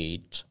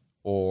stage,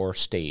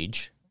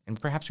 and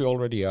perhaps we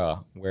already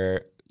are,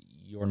 where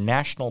your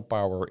national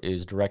power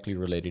is directly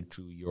related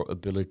to your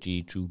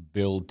ability to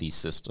build these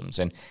systems.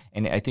 And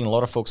I think a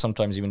lot of folks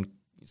sometimes even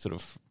sort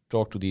of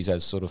talk to these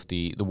as sort of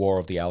the war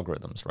of the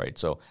algorithms, right?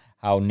 So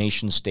how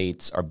nation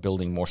states are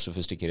building more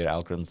sophisticated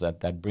algorithms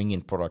that bring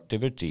in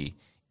productivity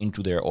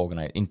into their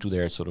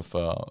sort of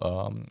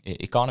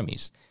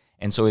economies.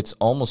 And so it's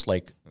almost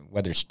like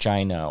whether it's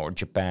China or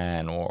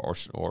Japan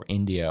or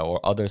India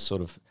or other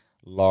sort of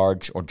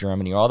large, or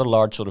Germany or other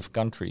large sort of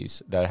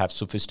countries that have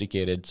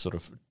sophisticated sort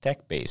of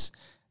tech base,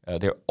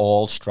 they're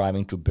all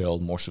striving to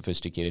build more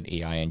sophisticated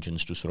AI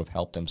engines to sort of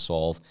help them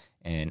solve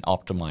and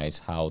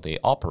optimize how they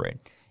operate.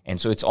 And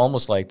so it's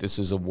almost like this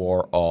is a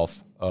war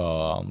of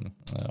war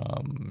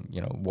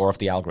of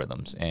the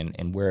algorithms,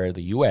 and where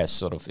the U.S.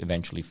 sort of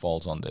eventually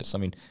falls on this. I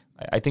mean,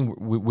 I think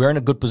we're in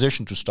a good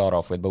position to start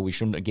off with, but we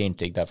shouldn't again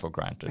take that for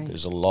granted. Right.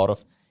 There's a lot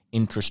of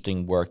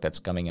interesting work that's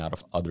coming out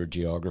of other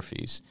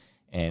geographies.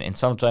 And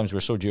sometimes we're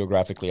so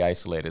geographically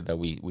isolated that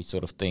we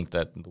sort of think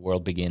that the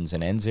world begins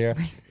and ends here.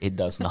 Right. It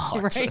does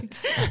not. Right.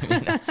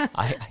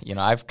 I mean,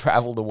 I've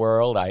traveled the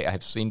world.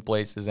 I've seen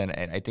places, and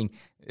I think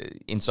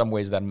in some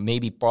ways that may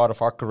be part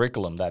of our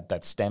curriculum,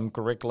 that STEM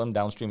curriculum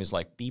downstream is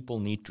like people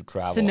need to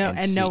travel To know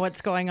and know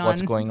what's going on.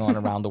 what's going on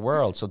around the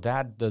world. So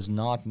that does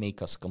not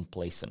make us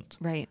complacent.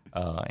 Right.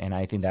 And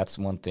I think that's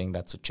one thing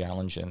that's a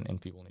challenge,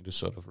 and people need to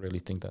sort of really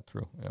think that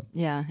through.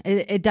 Yeah,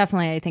 it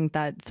definitely, I think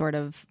that sort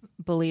of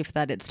belief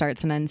that it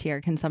starts and ends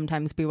here can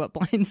sometimes be what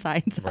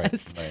blindsides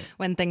us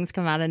when things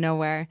come out of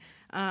nowhere.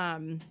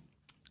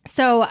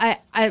 So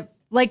I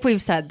like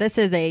we've said, this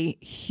is a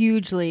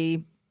huge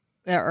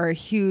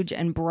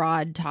and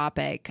broad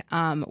topic.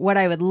 What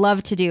I would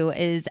love to do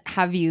is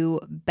have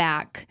you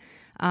back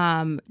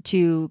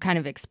to kind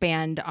of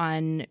expand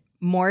on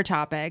more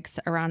topics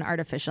around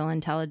artificial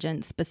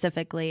intelligence,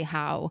 specifically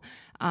how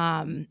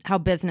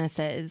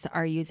businesses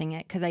are using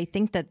it, because I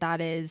think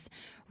that is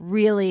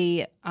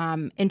really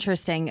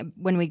interesting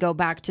when we go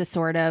back to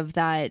sort of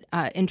that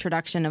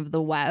introduction of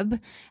the web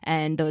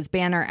and those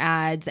banner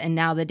ads, and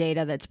now the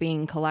data that's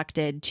being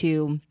collected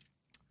to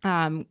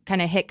kind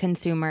of hit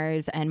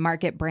consumers and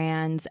market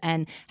brands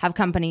and have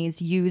companies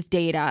use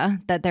data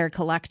that they're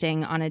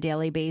collecting on a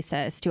daily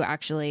basis to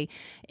actually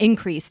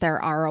increase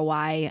their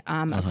ROI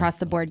across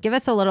the board. Give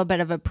us a little bit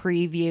of a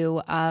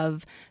preview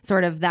of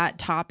sort of that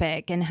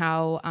topic and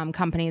how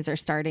companies are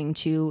starting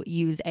to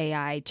use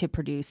AI to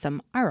produce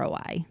some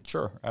ROI.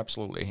 Sure,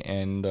 absolutely.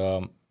 And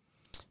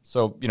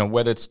so,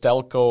 whether it's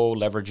telco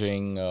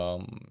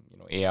leveraging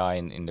AI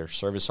in their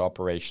service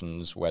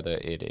operations, whether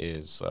it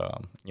is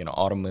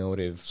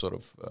automotive sort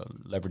of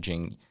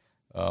leveraging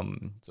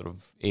sort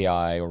of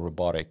AI or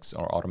robotics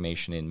or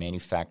automation in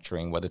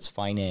manufacturing, whether it's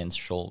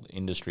financial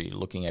industry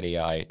looking at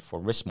AI for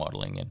risk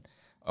modeling and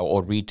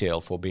or retail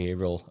for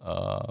behavioral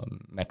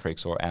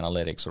metrics or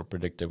analytics or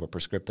predictive or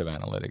prescriptive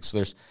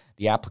analytics.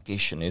 The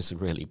application is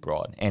really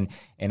broad, and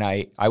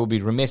I would be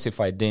remiss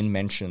if I didn't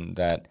mention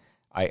that.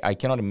 I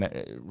cannot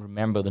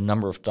remember the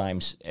number of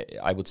times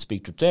I would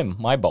speak to Tim,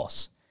 my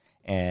boss,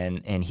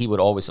 and he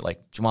would always say,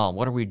 like, Jamal,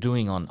 what are we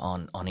doing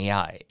on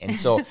AI? And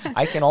so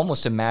I can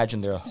almost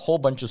imagine there are a whole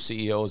bunch of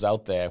CEOs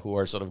out there who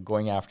are sort of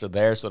going after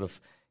their sort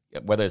of,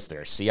 whether it's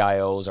their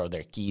CIOs or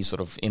their key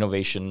sort of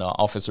innovation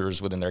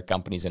officers within their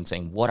companies and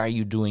saying, what are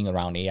you doing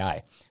around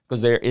AI? Because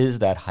there is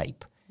that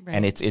hype. Right.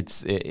 And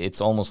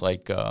it's almost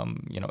like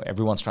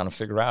everyone's trying to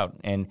figure out.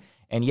 And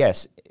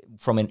yes,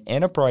 from an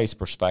enterprise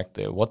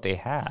perspective, what they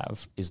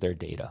have is their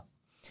data.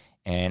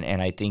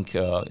 And I think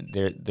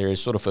there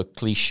is sort of a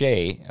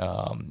cliche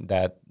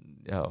that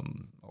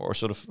or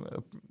sort of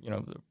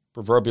the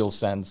proverbial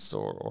sense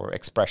or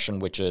expression,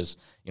 which is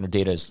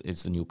data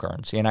is the new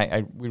currency,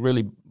 and we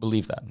really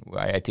believe that.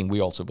 I think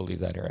we also believe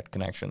that here at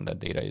Connection, that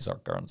data is our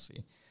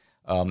currency.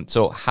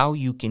 So how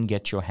you can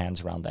get your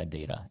hands around that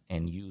data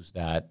and use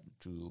that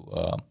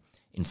to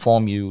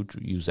inform you,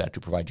 to use that to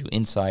provide you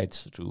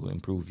insights, to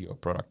improve your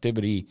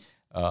productivity,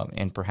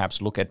 and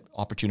perhaps look at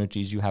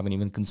opportunities you haven't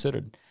even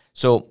considered.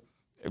 So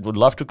I would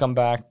love to come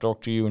back,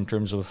 talk to you in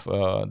terms of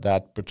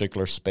that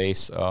particular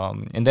space.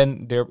 And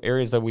then there are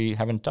areas that we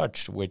haven't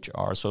touched, which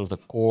are sort of the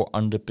core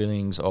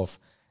underpinnings of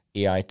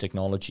AI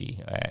technology.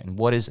 And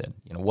what is it?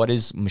 What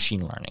is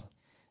machine learning?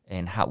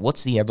 And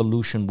what's the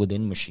evolution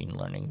within machine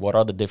learning? What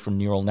are the different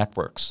neural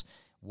networks?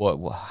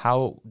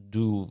 How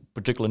do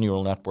particular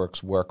neural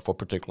networks work for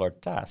particular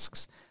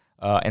tasks?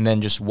 And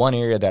then just one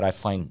area that I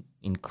find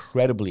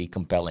incredibly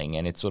compelling,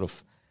 and it's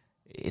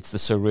the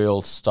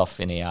surreal stuff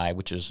in AI,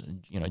 which is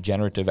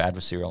generative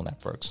adversarial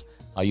networks.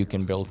 How you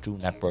can build two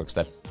networks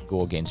that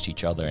go against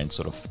each other and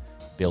sort of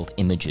build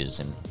images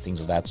and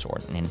things of that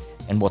sort.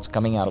 And what's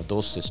coming out of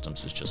those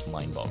systems is just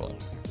mind-boggling.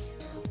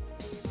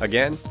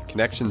 Again,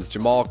 Connection's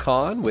Jamal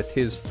Khan with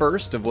his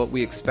first of what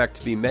we expect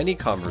to be many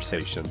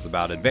conversations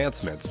about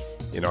advancements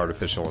in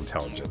artificial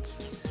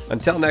intelligence.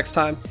 Until next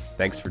time,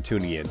 thanks for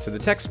tuning in to the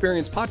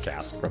Techsperience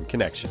podcast from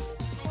Connection.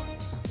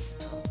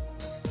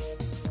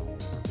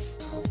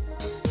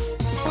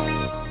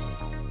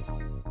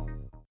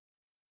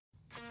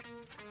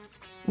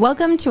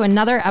 Welcome to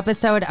another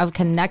episode of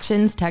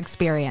Connections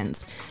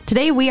Techsperience.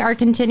 Today we are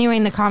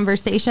continuing the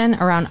conversation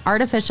around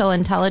artificial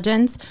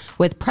intelligence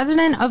with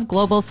President of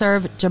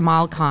GlobalServe,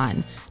 Jamal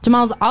Khan.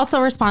 Jamal's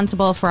also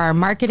responsible for our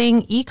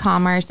marketing,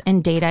 e-commerce,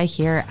 and data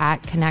here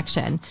at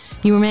Connection.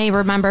 You may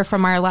remember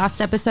from our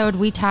last episode,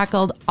 we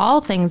tackled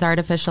all things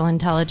artificial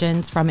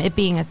intelligence, from it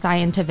being a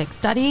scientific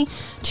study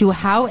to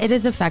how it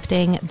is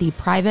affecting the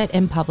private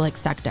and public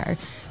sector.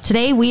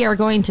 Today, we are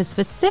going to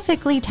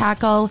specifically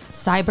tackle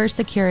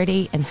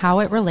cybersecurity and how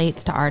it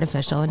relates to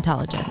artificial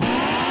intelligence.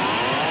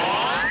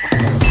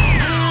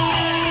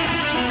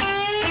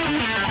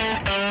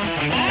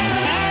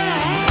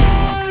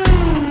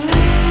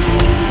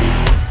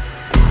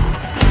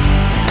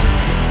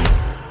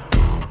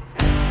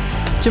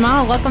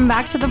 Jamal, welcome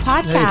back to the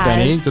podcast. Hey,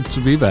 Penny. Good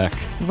to be back.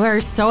 We're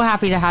so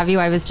happy to have you.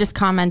 I was just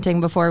commenting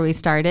before we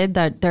started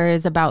that there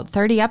is about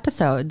 30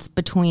 episodes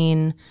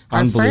between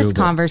our first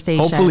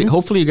conversation.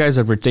 Hopefully you guys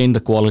have retained the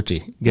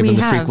quality, given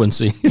the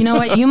frequency. You know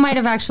what? You might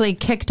have actually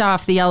kicked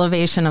off the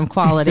elevation of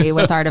quality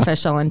with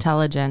artificial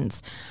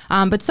intelligence.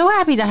 But so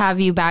happy to have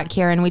you back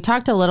here. And we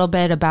talked a little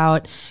bit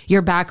about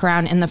your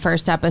background in the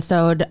first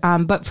episode.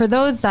 But for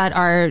those that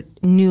are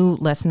new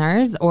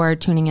listeners or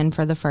tuning in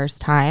for the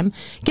first time,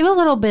 give a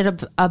little bit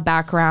of a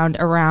background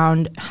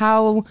around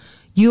how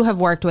you have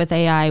worked with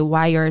AI,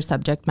 why you're a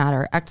subject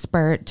matter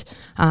expert,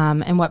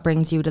 and what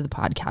brings you to the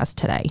podcast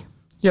today.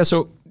 Yeah,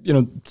 so,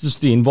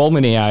 just the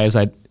involvement in AI, as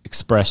I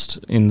expressed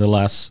in the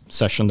last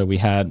session that we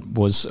had,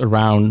 was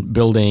around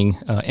building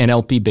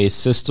NLP-based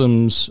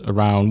systems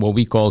around what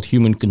we called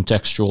human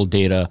contextual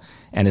data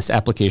and its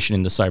application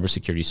in the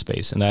cybersecurity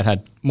space. And that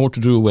had more to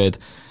do with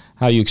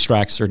how you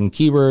extract certain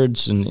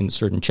keywords in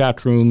certain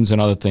chat rooms and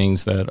other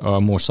things that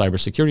are more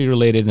cybersecurity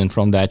related. And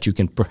from that, you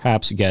can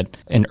perhaps get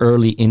an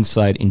early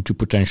insight into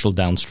potential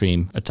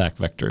downstream attack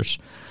vectors.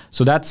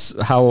 So that's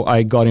how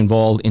I got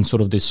involved in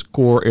sort of this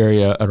core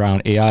area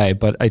around AI.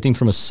 But I think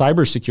from a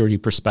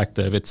cybersecurity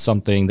perspective, it's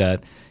something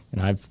that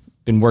I've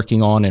been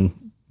working on and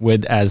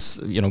with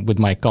with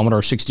my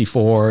Commodore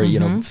 64, in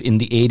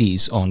the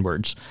 80s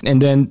onwards. And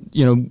then,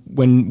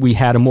 when we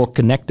had a more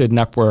connected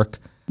network,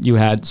 you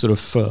had sort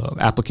of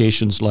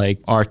applications like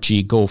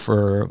Archie,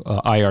 Gopher,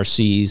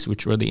 IRCs,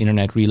 which were the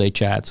internet relay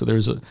chat. So there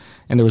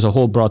was a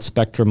whole broad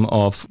spectrum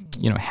of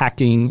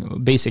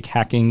hacking, basic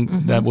hacking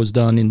that was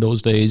done in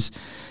those days.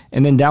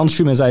 And then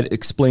downstream, as I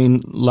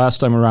explained last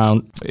time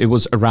around, it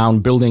was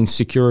around building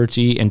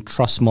security and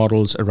trust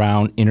models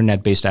around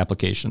internet-based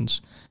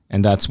applications.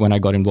 And that's when I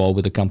got involved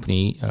with a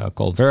company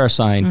called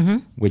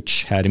VeriSign,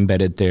 which had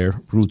embedded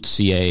their root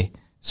CA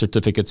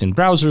certificates in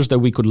browsers that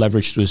we could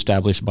leverage to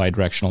establish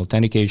bidirectional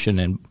authentication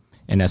and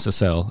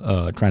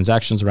SSL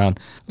transactions around,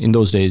 in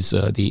those days,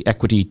 the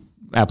equity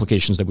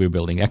applications that we were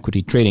building,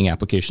 equity trading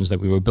applications that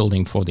we were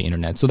building for the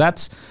internet. So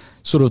that's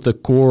sort of the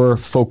core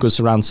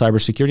focus around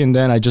cybersecurity. And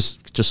then I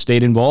just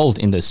stayed involved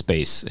in this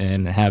space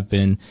and have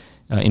been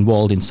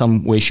involved in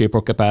some way, shape,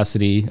 or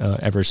capacity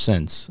ever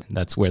since.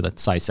 That's where that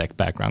SciSec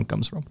background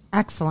comes from.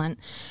 Excellent.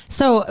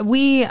 So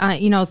we,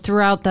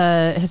 throughout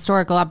the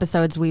historical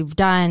episodes we've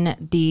done,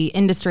 the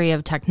industry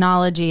of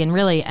technology and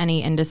really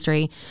any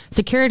industry,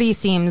 security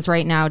seems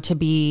right now to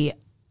be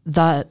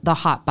the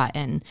hot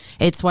button.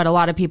 It's what a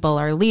lot of people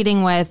are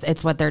leading with.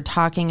 It's what they're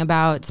talking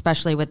about,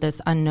 especially with this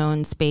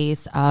unknown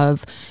space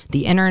of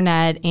the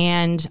internet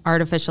and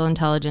artificial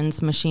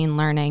intelligence, machine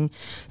learning.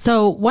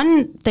 So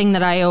one thing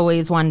that I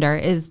always wonder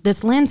is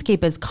this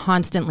landscape is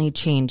constantly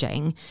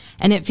changing,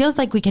 and it feels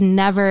like we can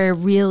never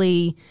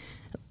really,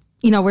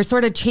 we're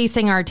sort of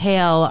chasing our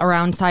tail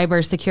around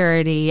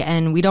cybersecurity,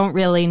 and we don't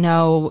really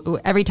know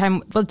every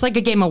time. Well, it's like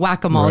a game of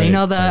whack-a-mole,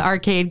 right, the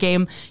arcade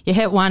game. You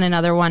hit one,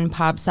 another one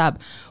pops up.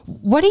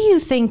 What do you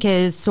think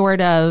is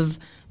sort of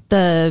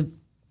the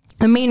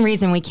main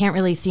reason we can't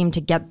really seem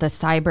to get the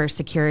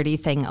cybersecurity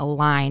thing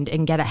aligned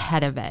and get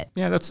ahead of it?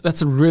 Yeah,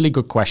 that's a really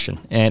good question.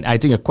 And I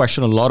think a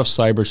question a lot of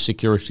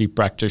cybersecurity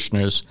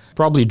practitioners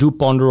probably do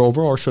ponder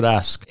over or should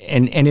ask.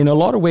 And in a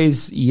lot of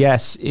ways,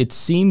 yes, it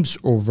seems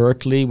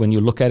overtly when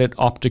you look at it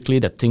optically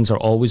that things are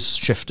always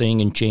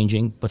shifting and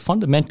changing. But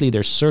fundamentally,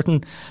 there's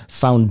certain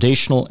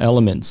foundational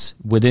elements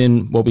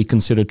within what we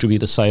consider to be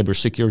the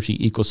cybersecurity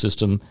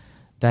ecosystem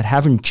that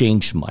haven't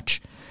changed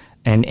much.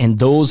 And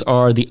those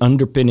are the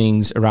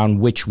underpinnings around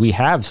which we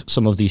have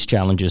some of these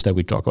challenges that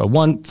we talk about.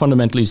 One,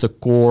 fundamentally, is the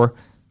core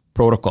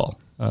protocol,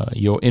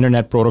 your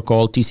internet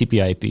protocol,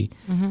 TCP/IP.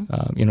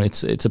 Mm-hmm.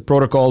 It's a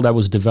protocol that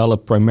was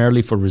developed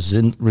primarily for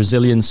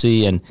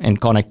resiliency and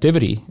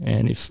connectivity.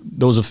 And if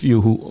those of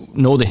you who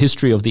know the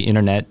history of the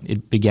internet,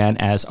 it began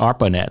as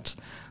ARPANET,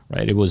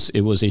 right? It was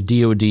a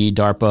DoD,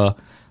 DARPA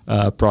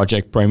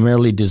project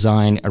primarily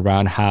designed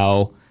around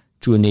how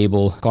to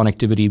enable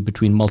connectivity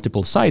between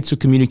multiple sites so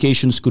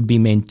communications could be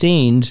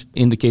maintained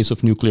in the case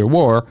of nuclear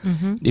war.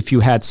 Mm-hmm. If you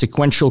had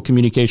sequential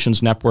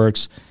communications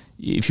networks,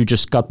 if you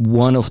just cut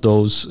one of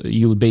those,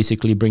 you would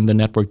basically bring the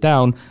network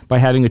down. By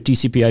having a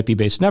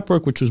TCP/IP-based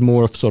network, which was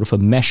more of sort of a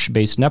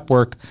mesh-based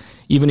network,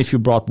 even if you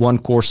brought one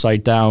core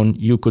site down,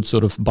 you could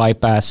sort of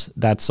bypass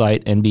that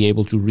site and be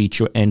able to reach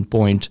your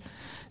endpoint.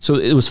 So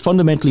it was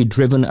fundamentally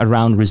driven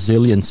around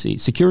resiliency.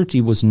 Security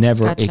was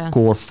never a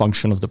core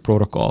function of the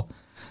protocol.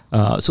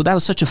 So that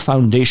was such a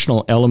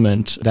foundational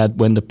element that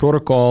when the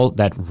protocol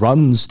that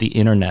runs the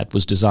internet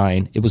was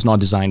designed, it was not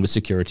designed with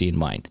security in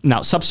mind.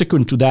 Now,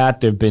 subsequent to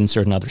that, there have been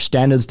certain other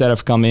standards that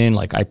have come in,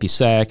 like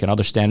IPsec and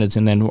other standards.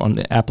 And then on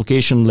the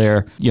application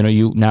layer,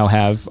 you now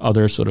have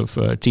other sort of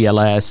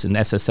TLS and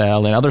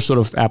SSL and other sort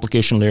of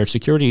application layer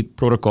security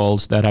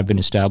protocols that have been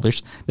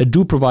established that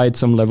do provide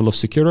some level of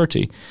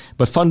security.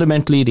 But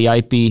fundamentally, the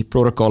IP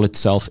protocol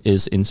itself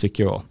is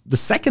insecure. The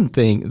second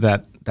thing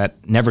that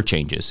never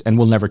changes and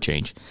will never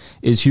change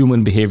is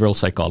human behavioral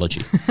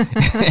psychology.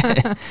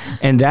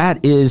 And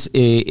that is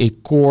a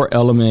core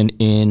element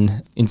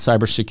in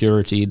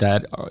cybersecurity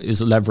that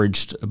is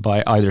leveraged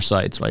by either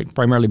sides, right?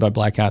 Primarily by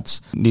black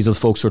hats. These are the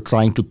folks who are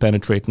trying to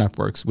penetrate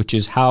networks, which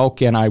is how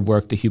can I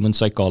work the human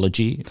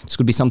psychology? This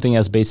could be something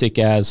as basic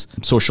as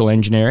social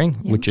engineering,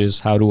 which is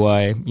how do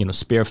I,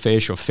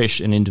 spearfish or fish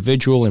an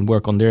individual and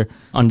work on their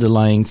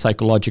underlying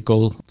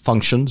psychological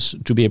functions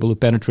to be able to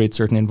penetrate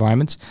certain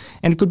environments.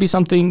 And it could be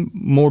something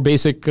more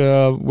basic,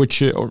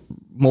 or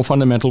more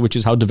fundamental, which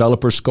is how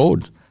developers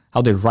code,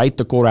 how they write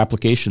the core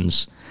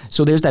applications.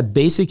 So there's that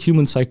basic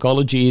human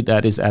psychology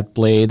that is at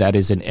play, that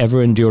is an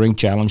ever-enduring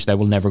challenge that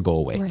will never go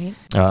away. Right.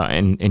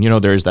 And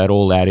there's that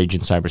old adage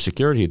in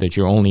cybersecurity that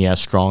you're only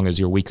as strong as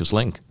your weakest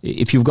link.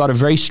 If you've got a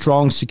very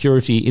strong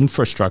security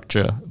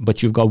infrastructure,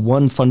 but you've got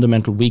one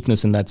fundamental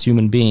weakness, and that's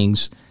human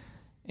beings,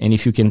 and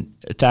if you can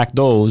attack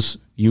those,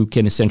 you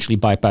can essentially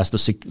bypass the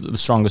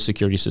strongest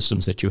security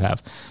systems that you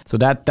have. So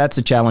that's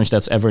a challenge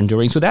that's ever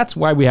enduring. So that's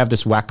why we have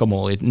this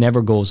whack-a-mole. It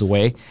never goes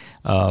away.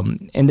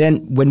 And then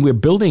when we're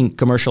building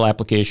commercial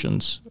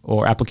applications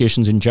or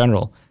applications in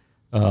general,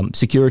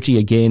 security,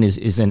 again,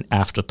 is an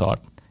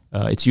afterthought.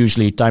 It's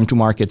usually time to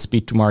market,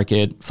 speed to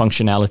market,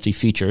 functionality,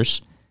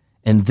 features.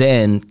 And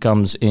then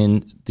comes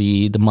in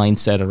the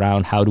mindset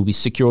around how do we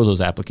secure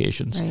those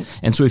applications. Right.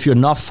 And so if you're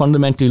not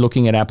fundamentally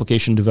looking at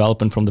application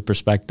development from the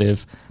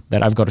perspective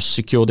that I've got to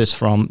secure this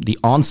from the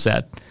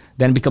onset,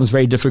 then it becomes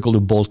very difficult to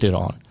bolt it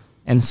on.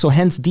 And so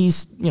hence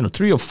these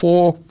 3 or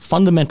 4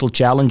 fundamental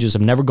challenges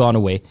have never gone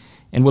away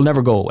and will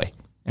never go away.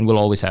 And we'll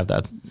always have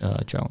that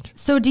challenge.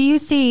 So do you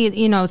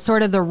see,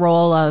 sort of the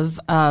role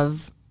of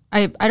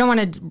I don't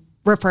want to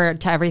refer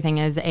to everything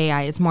as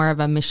AI. It's more of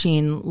a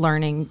machine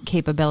learning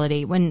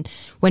capability. When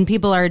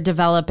people are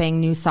developing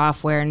new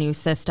software, new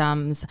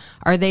systems,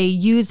 are they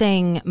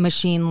using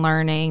machine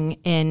learning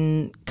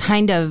in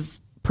kind of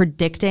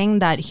predicting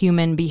that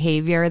human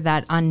behavior,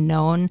 that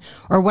unknown,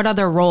 or what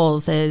other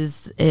roles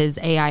is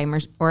AI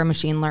or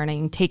machine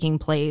learning taking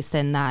place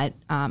in that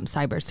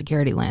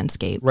cybersecurity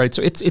landscape? Right.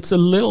 So it's a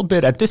little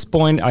bit at this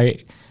point.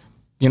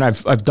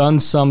 I've done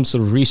some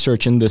sort of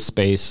research in this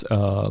space,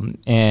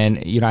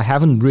 and I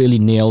haven't really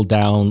nailed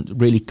down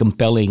really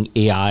compelling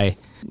AI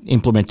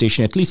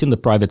implementation, at least in the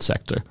private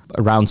sector,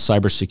 around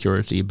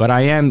cybersecurity. But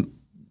I am,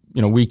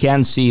 we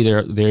can see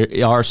there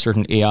are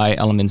certain AI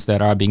elements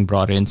that are being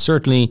brought in,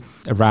 certainly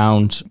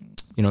around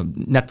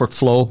network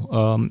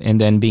flow, and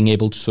then being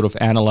able to sort of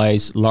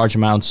analyze large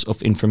amounts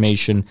of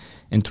information,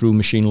 and through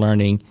machine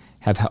learning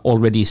have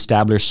already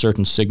established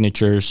certain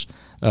signatures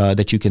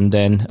that you can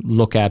then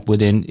look at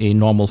within a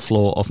normal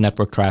flow of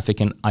network traffic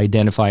and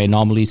identify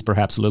anomalies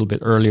perhaps a little bit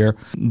earlier.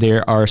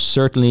 There are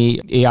certainly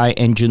AI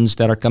engines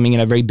that are coming in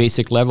at a very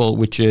basic level,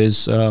 which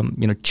is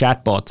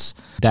chatbots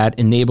that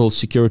enable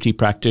security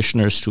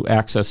practitioners to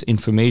access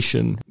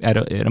information at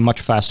a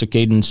much faster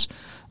cadence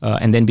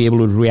and then be able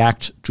to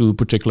react to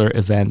particular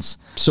events.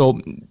 So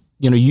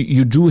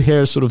you do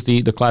hear sort of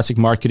the classic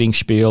marketing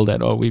spiel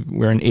that,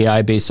 we're an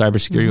AI-based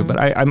cybersecurity, but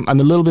I'm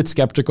a little bit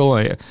skeptical.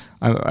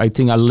 I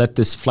think I'll let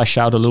this flesh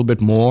out a little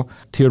bit more.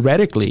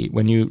 Theoretically,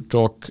 when you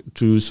talk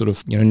to sort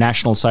of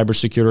national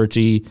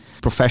cybersecurity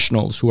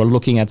professionals who are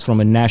looking at from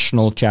a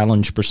national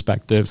challenge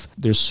perspective,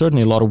 there's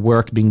certainly a lot of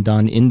work being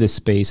done in this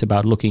space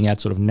about looking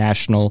at sort of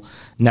national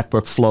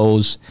network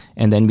flows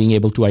and then being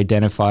able to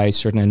identify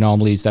certain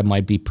anomalies that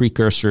might be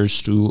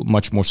precursors to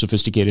much more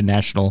sophisticated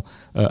national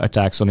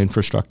attacks on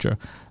infrastructure.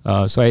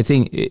 So I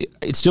think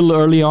it's still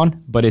early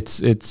on, but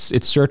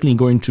it's certainly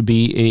going to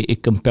be a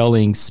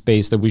compelling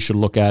space that we should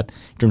look at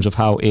in terms of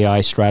how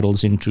AI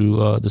straddles into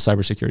the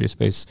cybersecurity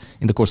space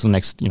in the course of the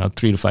next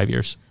 3 to 5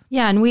 years.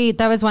 Yeah, and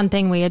that was one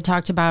thing we had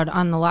talked about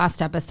on the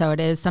last episode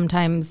is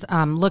sometimes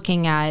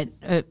looking at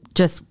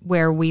just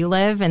where we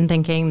live and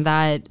thinking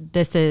that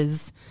this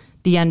is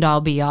the end all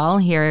be all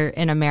here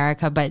in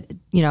America, but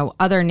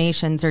other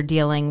nations are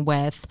dealing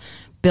with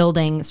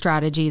building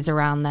strategies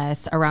around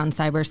this, around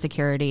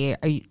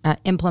cybersecurity,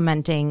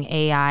 implementing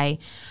AI.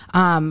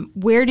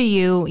 Where do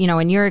you,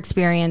 in your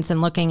experience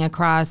and looking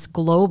across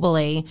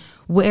globally,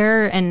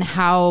 where and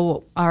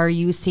how are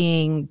you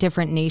seeing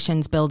different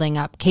nations building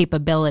up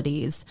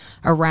capabilities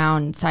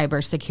around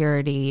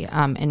cybersecurity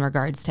in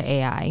regards to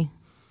AI?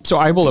 So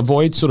I will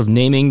avoid sort of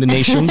naming the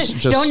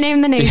nations. Don't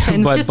name the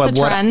nations, just the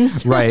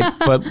trends. Right.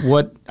 But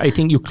what I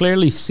think you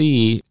clearly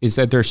see is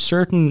that there are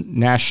certain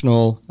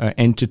national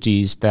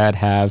entities that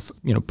have,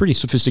 pretty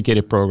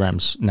sophisticated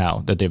programs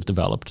now that they've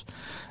developed.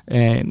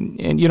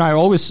 And I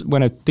always,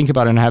 when I think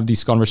about it and have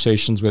these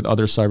conversations with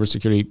other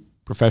cybersecurity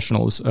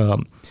professionals,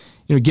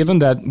 given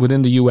that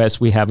within the U.S.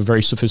 we have a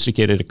very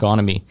sophisticated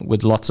economy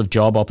with lots of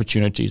job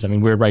opportunities. I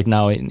mean, we're right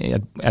now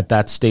at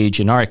that stage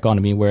in our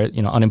economy where,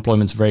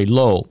 unemployment's very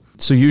low.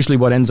 So usually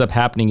what ends up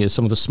happening is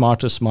some of the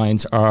smartest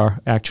minds are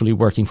actually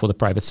working for the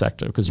private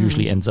sector because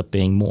usually ends up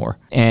paying more.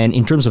 And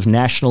in terms of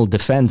national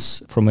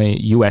defense from a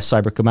U.S.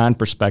 Cyber Command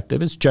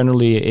perspective, it's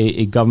generally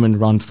a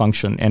government-run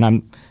function. And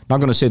I'm not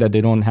going to say that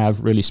they don't have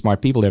really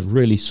smart people. They have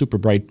really super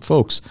bright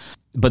folks.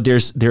 But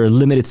there are a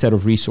limited set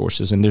of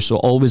resources, and there's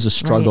always a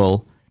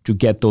struggle to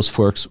get those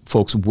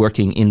folks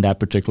working in that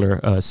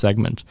particular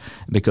segment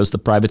because the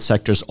private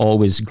sector is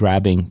always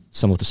grabbing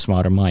some of the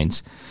smarter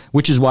minds,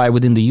 which is why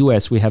within the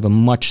U.S. we have a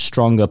much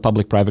stronger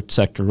public-private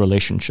sector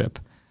relationship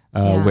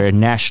where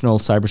national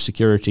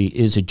cybersecurity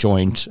is a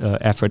joint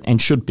effort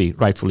and should be,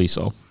 rightfully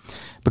so.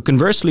 But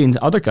conversely, in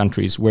other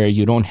countries where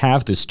you don't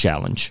have this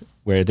challenge,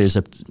 where there's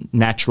a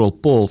natural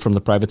pull from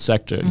the private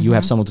sector, you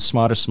have some of the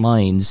smartest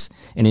minds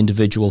and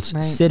individuals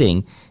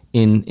sitting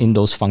in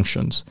those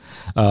functions.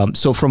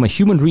 So from a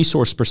human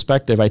resource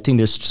perspective, I think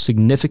there's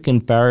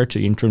significant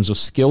parity in terms of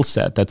skill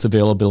set that's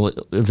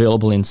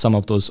available in some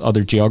of those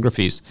other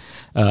geographies.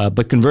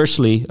 But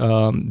conversely,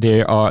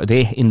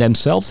 they in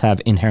themselves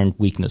have inherent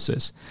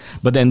weaknesses.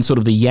 But then sort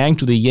of the yang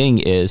to the yin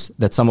is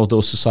that some of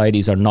those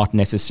societies are not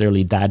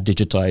necessarily that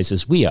digitized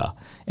as we are.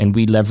 And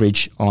we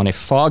leverage on a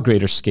far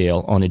greater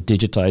scale on a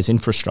digitized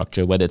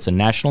infrastructure, whether it's a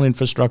national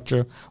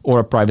infrastructure or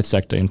a private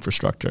sector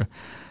infrastructure.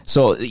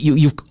 So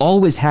you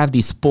always have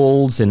these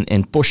pulls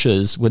and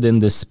pushes within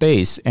this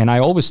space. And I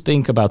always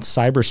think about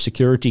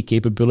cybersecurity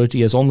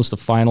capability as almost a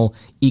final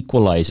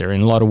equalizer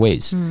in a lot of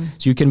ways.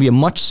 So you can be a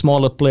much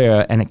smaller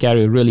player and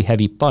carry a really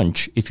heavy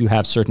punch if you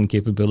have certain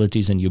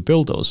capabilities and you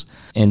build those.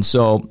 And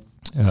so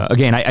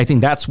again, I think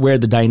that's where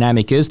the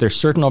dynamic is. There's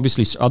certain,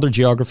 obviously, other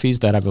geographies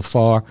that have a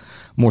far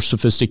more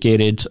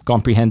sophisticated,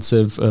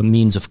 comprehensive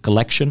means of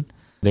collection.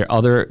 There are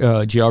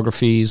other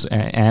geographies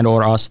and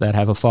or us that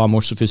have a far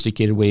more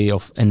sophisticated way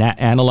of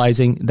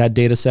analyzing that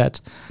data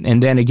set.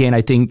 And then again, I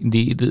think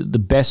the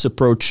best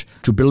approach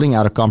to building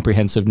out a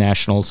comprehensive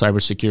national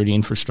cybersecurity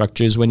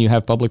infrastructure is when you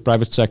have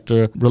public-private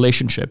sector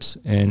relationships.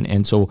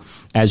 And so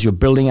as you're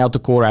building out the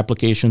core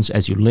applications,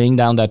 as you're laying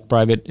down that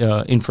private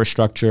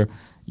infrastructure,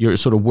 you're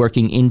sort of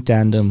working in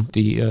tandem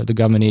the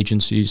government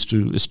agencies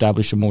to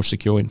establish a more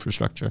secure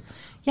infrastructure.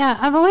 Yeah,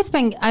 I've always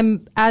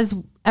been, as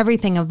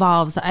everything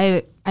evolves,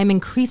 I'm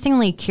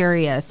increasingly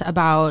curious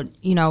about,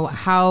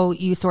 how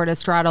you sort of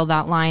straddle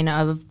that line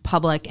of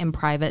public and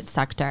private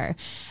sector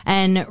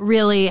and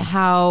really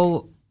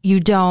how you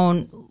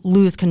don't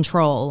lose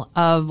control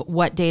of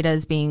what data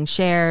is being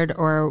shared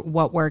or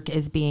what work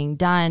is being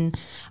done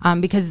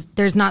because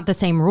there's not the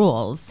same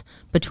rules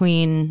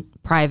between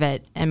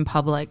private and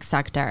public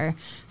sector.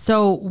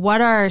 So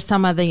what are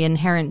some of the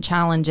inherent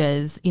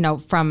challenges,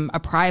 from a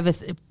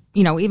privacy,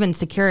 even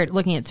security,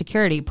 looking at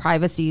security,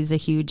 privacy is a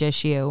huge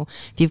issue.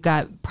 If you've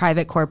got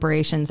private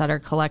corporations that are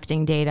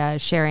collecting data,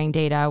 sharing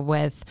data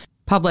with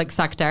public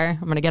sector.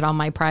 I'm going to get all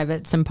my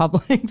privates and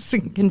publics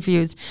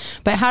confused.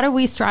 But how do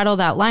we straddle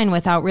that line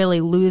without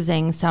really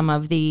losing some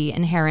of the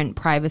inherent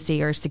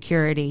privacy or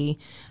security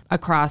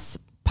across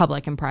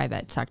public and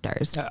private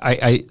sectors?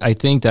 I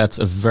think that's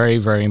a very,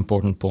 very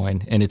important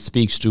point, and it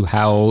speaks to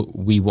how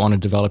we want to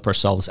develop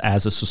ourselves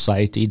as a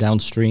society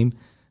downstream.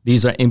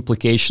 These are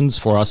implications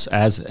for us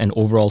as an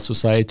overall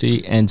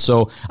society, and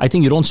so I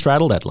think you don't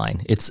straddle that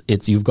line. It's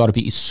you've got to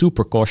be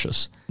super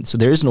cautious. So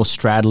there is no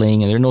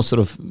straddling, and there are no sort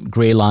of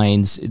gray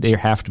lines. There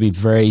have to be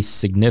very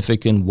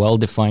significant,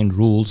 well-defined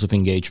rules of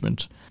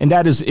engagement. And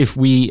that is if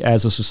we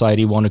as a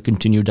society want to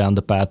continue down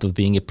the path of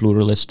being a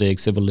pluralistic,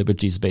 civil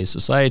liberties-based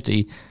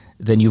society,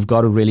 then you've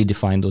got to really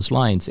define those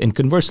lines. And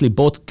conversely,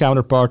 both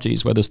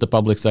counterparties, whether it's the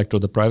public sector or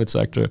the private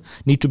sector,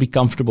 need to be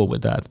comfortable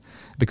with that,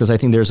 because I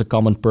think there's a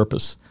common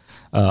purpose.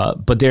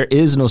 But there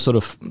is no sort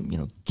of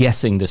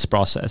guessing this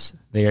process.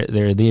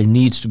 There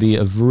needs to be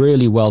a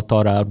really well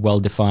thought out,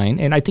 well defined,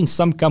 and I think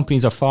some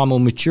companies are far more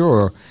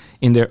mature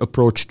in their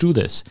approach to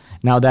this.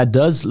 Now that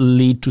does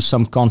lead to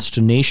some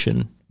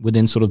consternation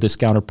within sort of this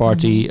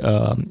counterparty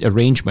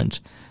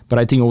arrangement, but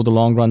I think over the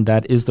long run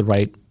that is the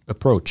right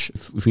approach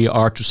if we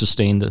are to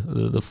sustain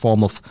the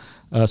form of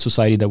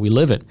society that we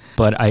live in.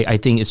 But I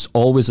think it's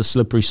always a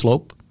slippery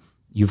slope.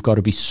 You've got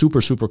to be super,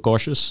 super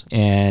cautious,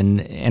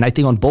 and I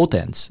think on both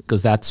ends,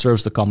 because that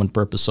serves the common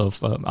purpose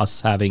of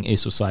us having a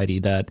society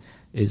that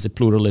is a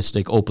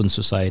pluralistic, open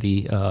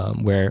society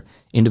where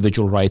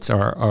individual rights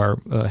are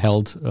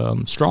held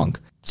strong.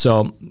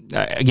 So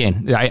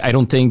again, I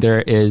don't think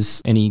there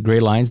is any gray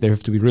lines. There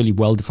have to be really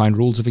well-defined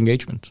rules of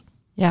engagement.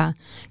 Yeah,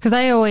 because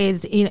I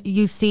always,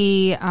 you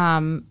see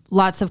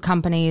lots of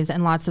companies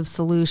and lots of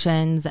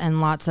solutions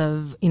and lots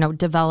of,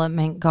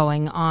 development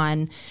going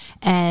on,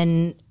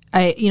 and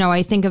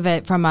I think of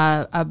it from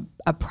a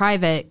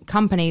private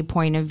company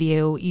point of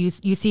view. You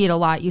see it a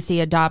lot. You see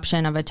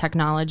adoption of a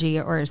technology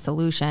or a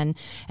solution,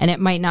 and it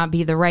might not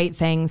be the right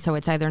thing, so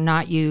it's either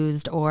not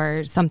used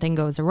or something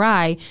goes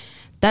awry.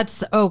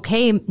 That's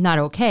okay, not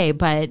okay,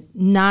 but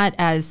not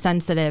as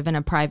sensitive in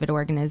a private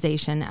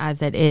organization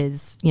as it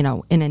is, in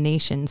a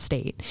nation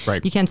state.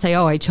 Right. You can't say,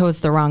 I chose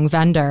the wrong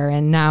vendor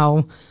and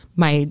now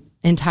my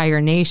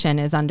entire nation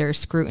is under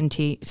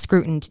scrutiny.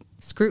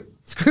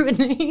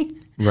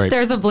 Right.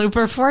 There's a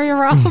blooper for you,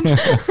 Rob.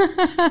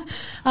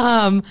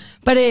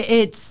 But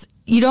it's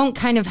you don't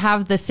kind of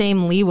have the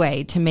same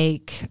leeway to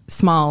make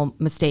small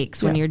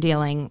mistakes when you're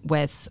dealing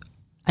with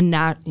a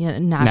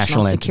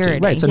national security.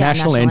 Entity. Right. So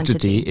national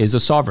entity is a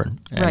sovereign,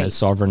 and a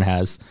sovereign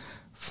has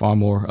far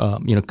more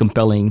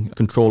compelling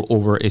control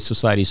over a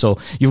society. So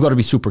you've got to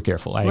be super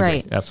careful. I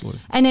agree. Absolutely.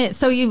 And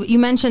so you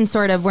mentioned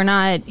sort of we're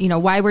not,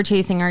 why we're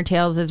chasing our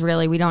tails is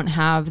really we don't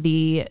have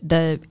the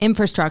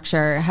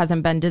infrastructure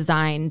hasn't been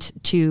designed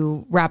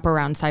to wrap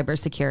around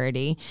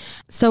cybersecurity.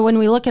 So when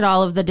we look at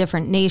all of the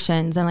different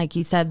nations, and like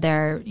you said,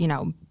 they're,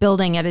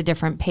 building at a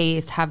different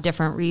pace, have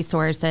different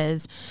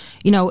resources,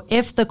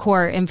 if the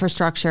core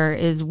infrastructure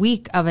is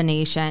weak of a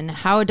nation,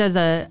 how does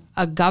a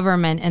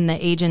government and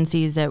the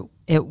agencies that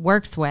it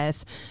works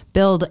with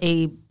build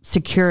a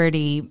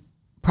security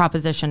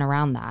proposition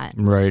around that?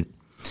 Right.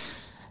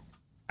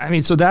 I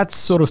mean, so that's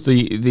sort of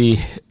the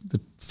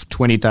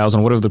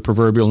 20,000, whatever the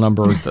proverbial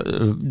number,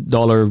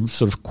 dollar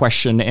sort of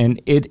question,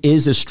 and it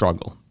is a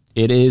struggle.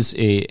 It's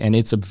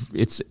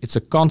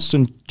a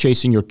constant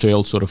chasing your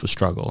tail sort of a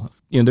struggle.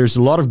 There's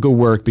a lot of good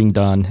work being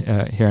done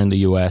here in the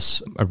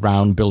U.S.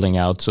 around building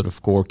out sort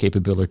of core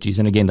capabilities.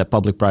 And again, that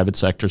public-private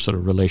sector sort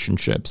of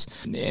relationships.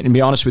 And to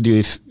be honest with you,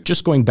 if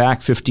just going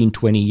back 15,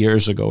 20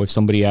 years ago, if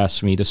somebody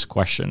asked me this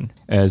question,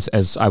 as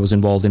I was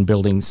involved in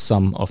building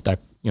some of that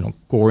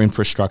core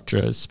infrastructure,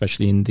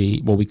 especially in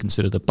what we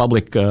consider the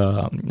public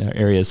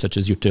areas such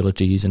as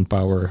utilities and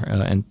power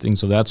and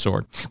things of that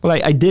sort. Well,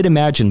 I did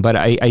imagine, but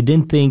I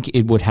didn't think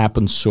it would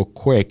happen so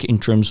quick in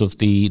terms of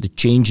the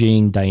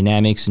changing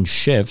dynamics and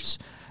shifts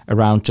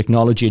around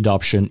technology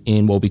adoption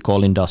in what we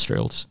call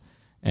industrials.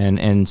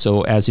 And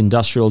so as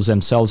industrials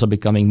themselves are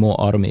becoming more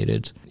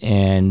automated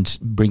and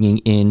bringing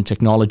in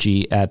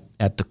technology at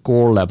the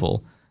core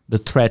level, the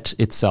threat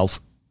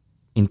itself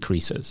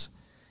increases.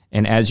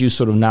 And as you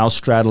sort of now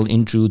straddle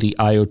into the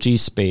IoT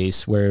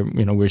space where,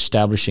 we're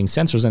establishing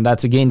sensors, and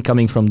that's again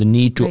coming from the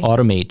need to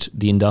automate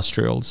the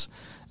industrials.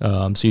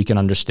 So you can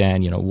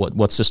understand,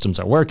 what systems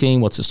are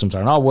working, what systems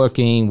are not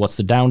working, what's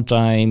the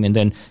downtime, and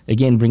then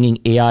again, bringing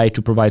AI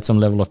to provide some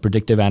level of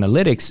predictive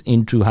analytics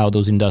into how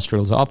those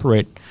industrials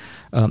operate.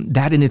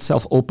 That in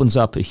itself opens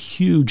up a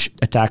huge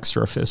attack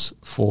surface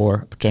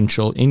for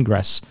potential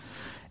ingress.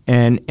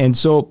 And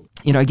so,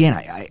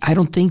 again, I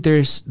don't think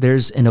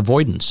there's an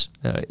avoidance.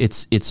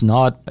 It's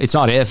not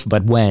if,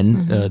 but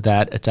when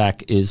that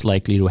attack is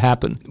likely to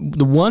happen.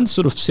 The one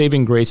sort of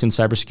saving grace in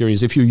cybersecurity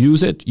is if you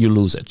use it, you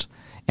lose it.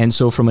 And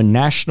so from a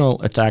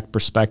national attack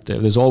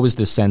perspective, there's always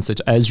this sense that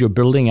as you're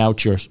building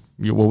out your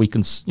what we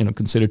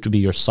consider to be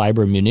your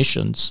cyber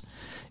munitions,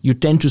 you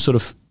tend to sort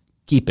of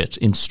keep it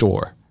in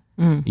store.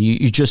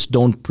 You just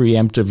don't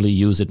preemptively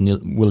use it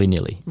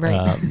willy-nilly.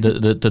 Right.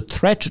 The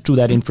threat to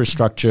that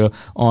infrastructure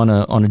on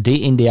a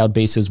day-in, day-out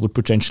basis would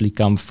potentially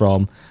come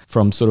from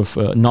sort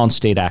of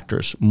non-state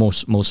actors,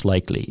 most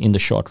likely in the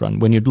short run.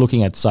 When you're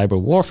looking at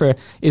cyber warfare,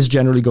 it's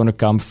generally going to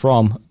come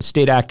from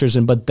state actors,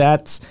 but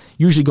that's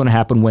usually going to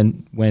happen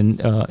when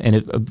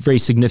a very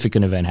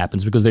significant event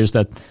happens, because there's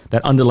that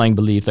underlying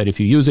belief that if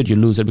you use it, you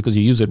lose it, because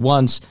you use it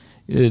once.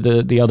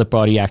 The other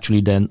party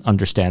actually then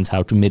understands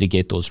how to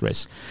mitigate those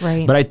risks.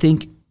 Right. But I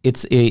think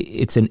it's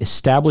an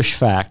established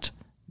fact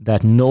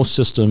that no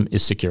system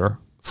is secure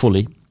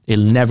fully.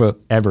 It'll never,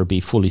 ever be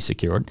fully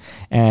secured.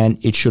 And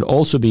it should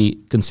also be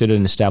considered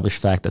an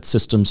established fact that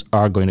systems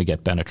are going to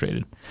get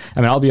penetrated.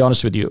 I mean, I'll be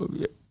honest with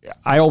you.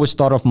 I always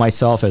thought of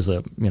myself as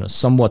a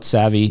somewhat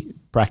savvy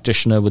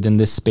practitioner within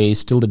this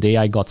space till the day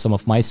I got some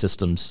of my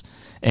systems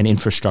and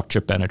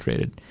infrastructure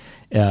penetrated.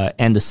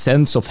 And the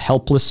sense of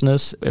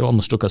helplessness, it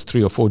almost took us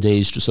 3 or 4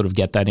 days to sort of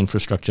get that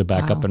infrastructure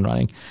back up and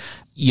running.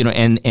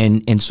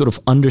 And sort of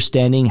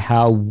understanding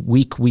how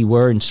weak we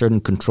were in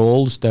certain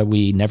controls that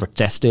we never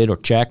tested or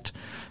checked.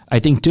 I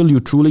think till you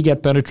truly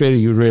get penetrated,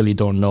 you really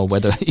don't know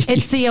whether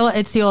it's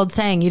the old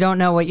saying, you don't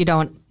know what you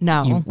don't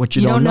know.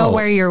 You don't know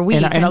where you're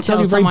weak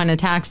until someone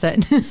attacks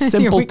it.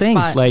 Simple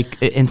things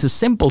it's the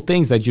simple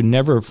things that you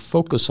never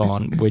focus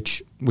on,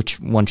 which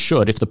one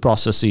should if the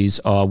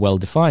processes are well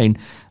defined.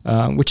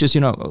 Which is,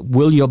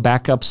 will your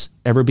backups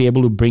ever be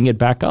able to bring it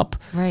back up?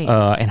 Right.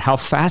 And how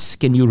fast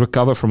can you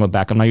recover from a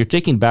backup? Now, you're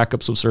taking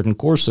backups of certain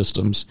core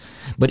systems,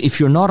 but if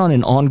you're not on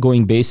an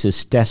ongoing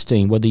basis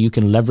testing whether you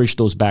can leverage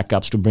those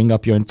backups to bring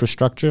up your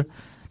infrastructure,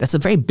 that's a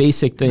very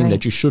basic thing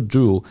that you should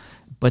do.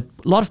 But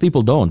a lot of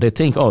people don't. They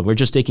think, we're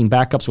just taking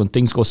backups when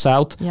things go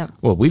south. Yep.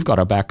 Well, we've got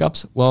our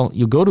backups. Well,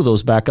 you go to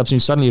those backups and you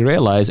suddenly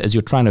realize as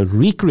you're trying to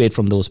recreate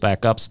from those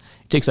backups,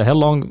 it takes a hell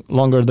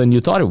longer than you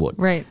thought it would.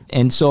 Right.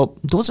 And so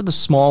those are the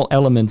small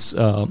elements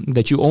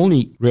that you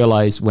only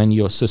realize when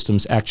your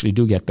systems actually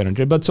do get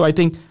penetrated. But so I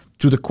think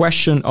to the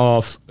question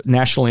of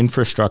national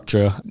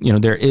infrastructure,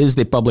 there is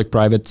the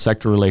public-private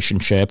sector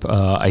relationship.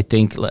 I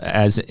think,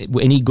 as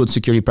any good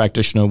security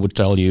practitioner would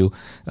tell you,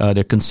 there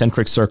are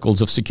concentric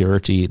circles of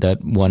security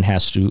that one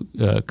has to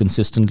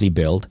consistently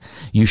build.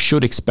 You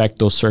should expect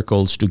those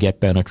circles to get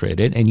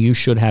penetrated, and you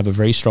should have a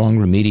very strong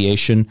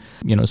remediation,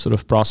 sort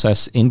of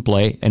process in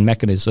play and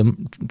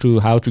mechanism to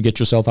how to get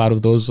yourself out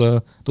of those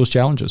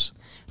challenges.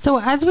 So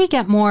as we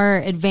get more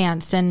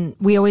advanced, and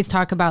we always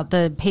talk about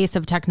the pace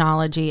of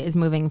technology is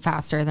moving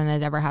faster than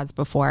it ever has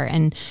before.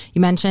 And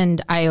you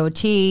mentioned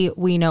IoT.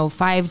 We know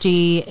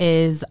 5G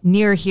is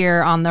near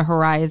here on the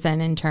horizon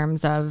in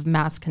terms of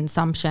mass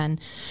consumption.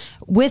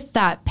 With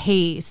that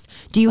pace,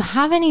 do you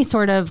have any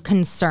sort of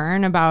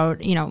concern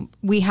about, you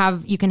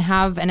can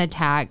have an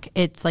attack.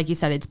 It's like you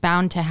said, it's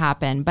bound to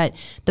happen. But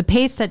the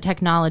pace that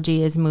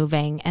technology is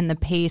moving and the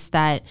pace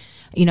that,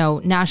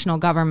 national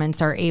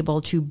governments are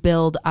able to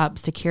build up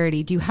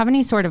security, do you have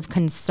any sort of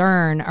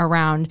concern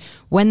around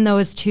when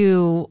those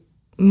two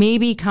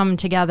maybe come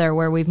together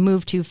where we've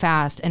moved too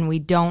fast and we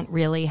don't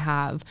really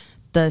have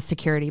the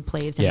security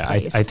plays in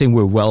place? I think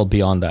we're well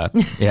beyond that.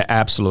 Yeah,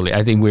 absolutely.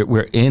 I think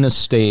we're in a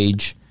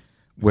stage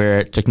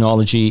where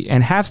technology,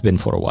 and have been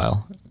for a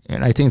while,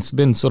 and I think it's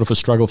been sort of a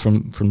struggle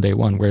from day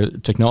one, where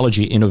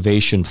technology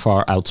innovation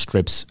far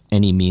outstrips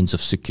any means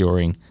of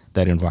securing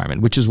that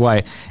environment, which is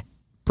why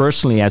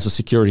personally, as a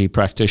security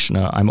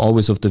practitioner, I'm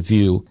always of the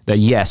view that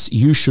yes,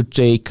 you should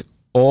take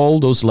all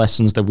those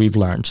lessons that we've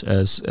learned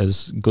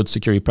as good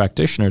security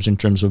practitioners in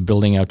terms of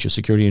building out your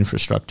security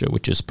infrastructure,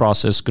 which is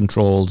process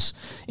controls,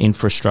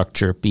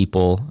 infrastructure,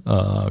 people,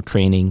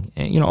 training,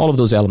 all of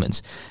those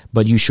elements.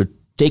 But you should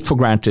take for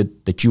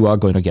granted that you are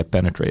going to get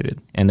penetrated.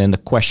 And then the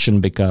question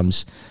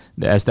becomes,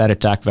 as that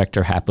attack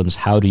vector happens,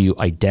 how do you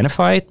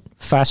identify it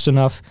fast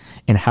enough,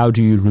 and how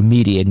do you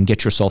remediate and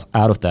get yourself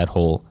out of that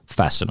hole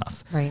fast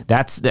enough? Right.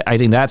 I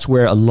think that's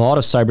where a lot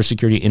of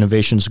cybersecurity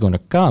innovation is going to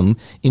come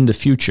in the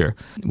future,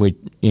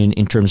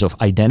 in terms of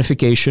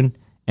identification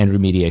and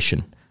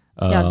remediation.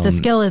 The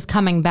skill is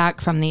coming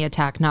back from the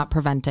attack, not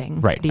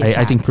preventing. Right. The attack.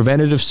 I think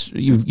preventatives,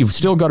 you've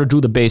still got to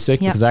do the basic,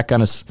 because that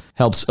kind of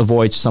helps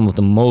avoid some of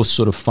the most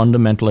sort of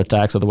fundamental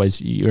attacks.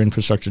 Otherwise, your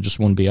infrastructure just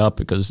won't be up,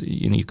 because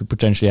you could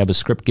potentially have a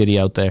script kiddie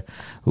out there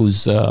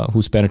who's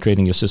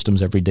penetrating your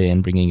systems every day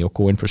and bringing your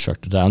core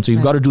infrastructure down. So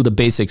you've got to do the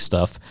basic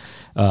stuff.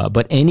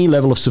 But any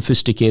level of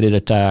sophisticated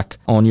attack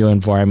on your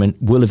environment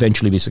will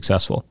eventually be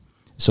successful.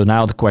 So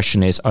now the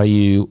question is,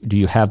 do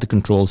you have the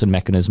controls and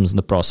mechanisms and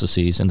the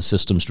processes and the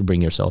systems to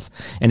bring yourself?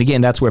 And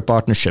again, that's where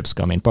partnerships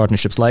come in.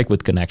 Partnerships like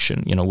with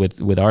Connection,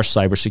 with our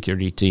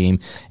cybersecurity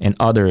team and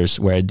others,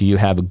 where do you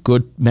have a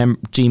good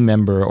team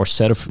member or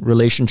set of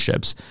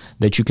relationships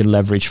that you can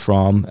leverage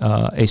from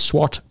a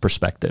SWAT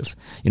perspective?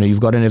 You've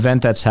got an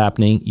event that's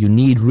happening. You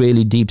need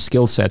really deep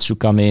skill sets to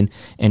come in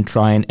and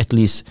try and at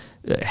least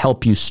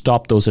help you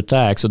stop those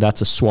attacks. So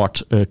that's a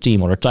SWAT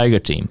team or a Tiger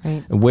team.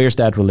 Right. Where's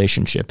that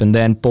relationship? And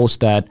then post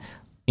that,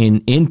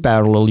 in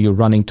parallel, you're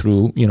running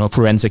through,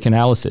 forensic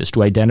analysis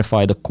to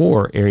identify the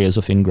core areas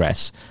of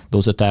ingress,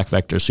 those attack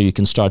vectors, so you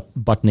can start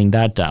buttoning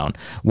that down.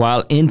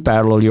 While in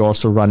parallel, you're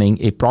also running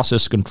a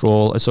process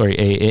control,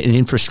 an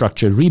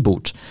infrastructure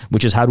reboot,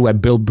 which is how do I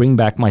bring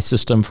back my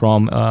system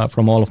from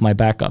all of my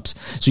backups.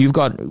 So you've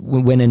got,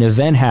 when an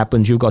event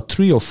happens, you've got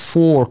 3 or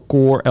 4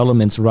 core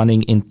elements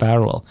running in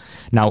parallel.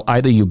 Now,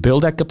 either you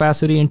build that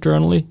capacity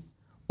internally,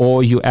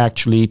 or you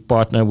actually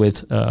partner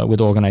with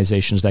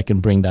organizations that can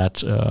bring that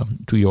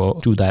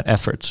to that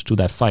effort, to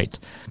that fight.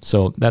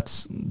 So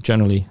that's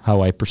generally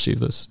how I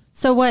perceive this.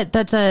 So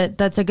that's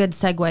a good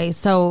segue.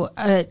 So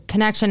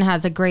Connection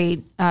has a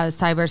great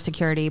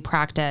cybersecurity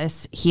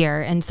practice here.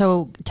 And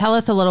so tell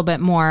us a little bit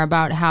more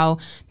about how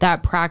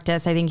that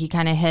practice, I think you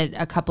kind of hit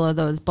a couple of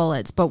those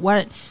bullets, but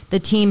what the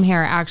team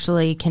here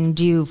actually can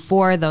do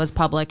for those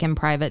public and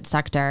private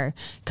sector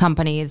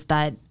companies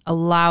that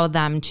allow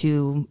them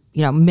to,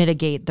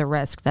 mitigate the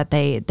risk that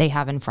they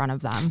have in front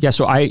of them. Yeah,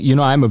 so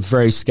I'm a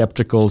very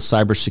skeptical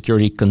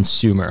cybersecurity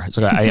consumer.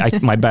 So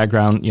my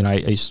background, I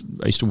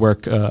used to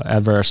work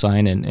at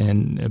VeriSign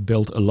and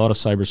built a lot of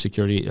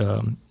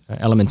cybersecurity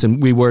elements,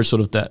 and we were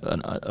sort of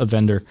a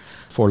vendor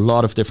for a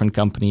lot of different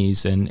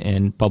companies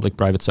and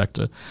public-private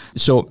sector.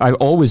 So I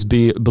always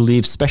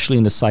believe, especially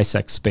in the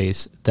CySec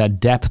space, that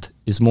depth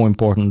is more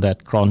important than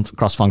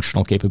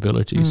cross-functional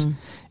capabilities.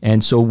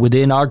 And so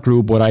within our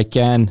group, what I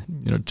can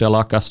tell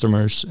our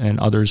customers and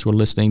others who are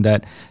listening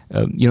that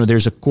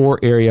there's a core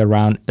area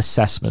around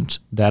assessment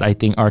that I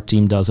think our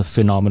team does a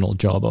phenomenal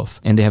job of.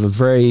 And they have a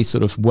very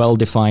sort of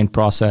well-defined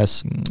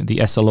process,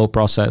 the SLO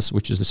process,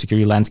 which is the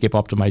security landscape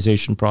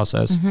optimization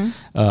process,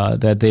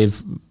 that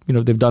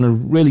they've done a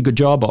really good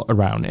job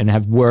around and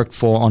have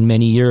worked on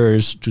many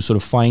years to sort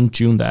of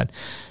fine-tune that.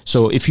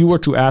 So if you were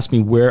to ask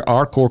me where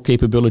our core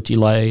capability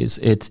lies,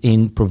 it's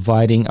in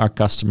providing our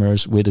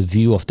customers with a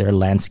view of their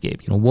landscape.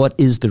 What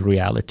is the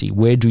reality?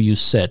 Where do you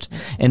sit?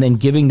 And then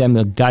giving them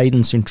a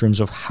guidance in terms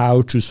of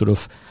how to sort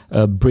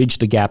of bridge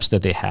the gaps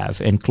that they have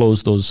and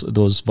close those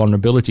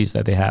vulnerabilities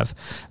that they have.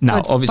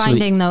 Now, obviously,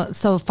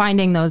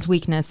 finding those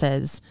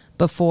weaknesses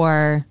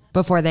before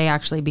they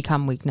actually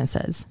become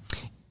weaknesses.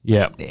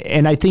 Yeah,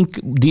 and I think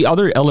the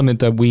other element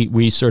that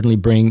we certainly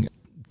bring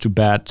to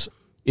bat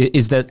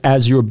is that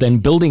as you're then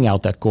building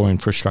out that core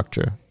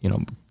infrastructure,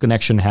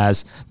 Connection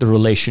has the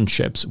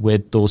relationships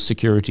with those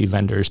security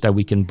vendors that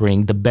we can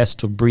bring the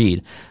best of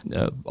breed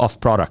of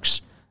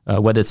products,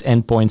 whether it's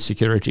endpoint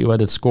security,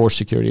 whether it's core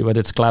security, whether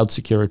it's cloud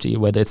security,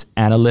 whether it's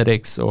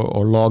analytics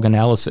or log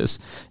analysis.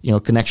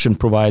 Connection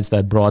provides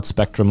that broad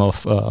spectrum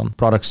of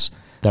products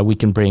that we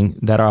can bring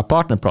that are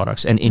partner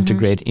products and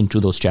integrate into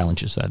those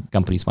challenges that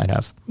companies might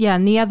have. Yeah,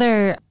 and the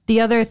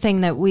other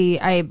thing that we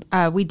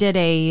did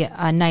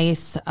a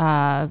nice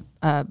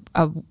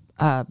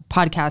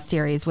podcast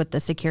series with the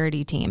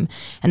security team,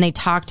 and they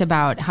talked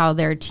about how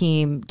their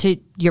team, to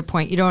your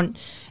point,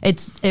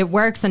 it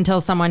works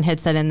until someone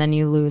hits it, and then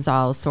you lose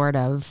all sort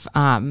of,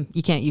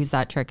 you can't use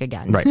that trick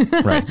again.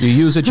 Right. You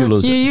use it, you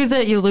lose it. You use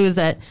it, you lose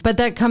it. But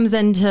that comes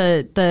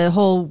into the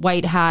whole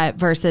white hat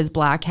versus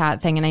black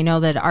hat thing. And I know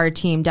that our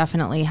team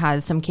definitely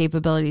has some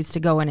capabilities to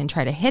go in and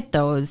try to hit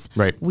those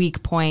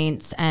weak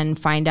points and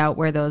find out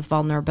where those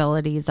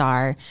vulnerabilities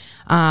are.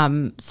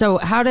 So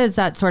how does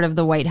that sort of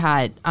the white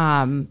hat,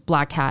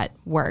 black hat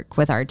work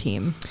with our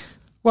team?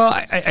 Well,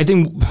 I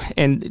think,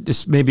 and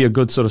this may be a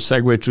good sort of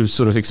segue to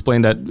sort of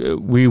explain that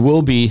we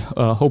will be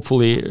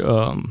hopefully,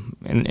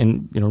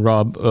 and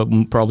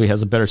Rob probably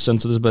has a better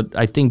sense of this, but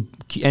I think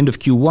end of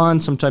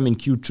Q1, sometime in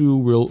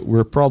Q2,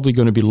 we're probably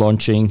going to be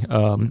launching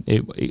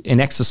an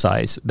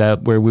exercise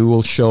where we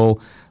will show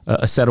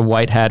a set of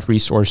white hat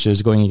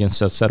resources going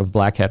against a set of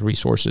black hat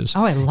resources.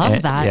 Oh, I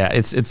love that. Yeah,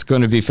 it's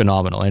going to be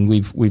phenomenal, and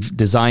we've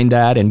designed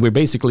that, and we're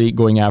basically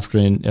going after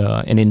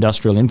an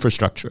industrial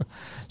infrastructure.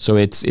 So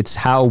it's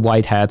how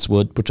white hats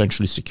would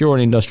potentially secure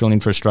an industrial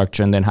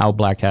infrastructure, and then how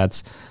black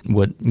hats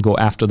would go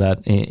after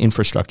that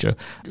infrastructure.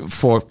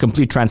 For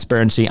complete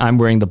transparency, I'm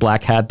wearing the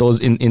black hat.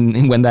 Those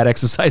in when that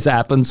exercise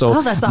happens.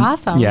 So that's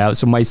awesome. Yeah.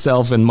 So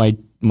myself and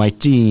my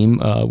team,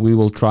 we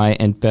will try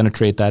and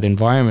penetrate that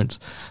environment,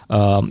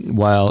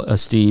 while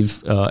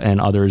Steve and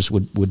others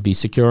would be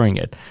securing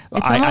it.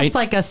 It's almost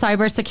like a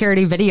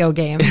cybersecurity video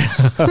game.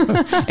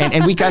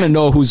 and we kind of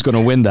know who's going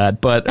to win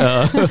that, but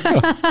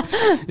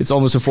it's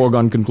almost a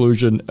foregone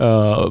conclusion.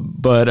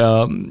 But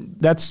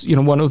that's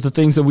one of the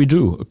things that we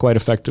do quite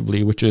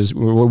effectively, which is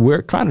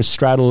we're trying to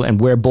straddle and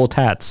wear both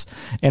hats.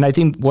 And I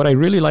think what I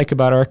really like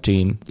about our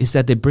team is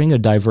that they bring a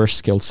diverse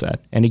skill set.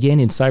 And again,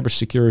 in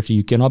cybersecurity,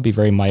 you cannot be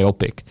very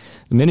myopic.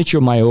 The minute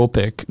you're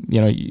myopic,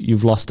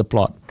 you've lost the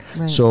plot.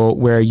 Right. So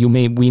where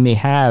we may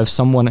have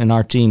someone in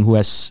our team who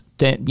has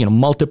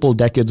multiple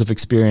decades of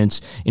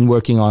experience in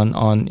working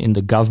on in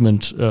the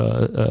government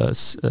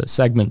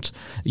segment.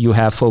 You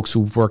have folks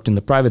who've worked in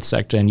the private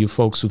sector, and you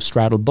folks who've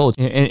straddled both.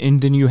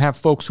 And then you have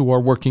folks who are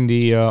working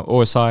the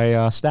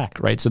OSI stack,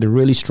 right? So they're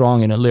really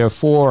strong in a layer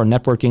 4 or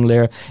networking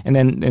layer,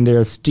 and there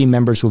are team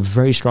members who are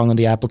very strong on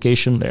the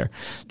application layer.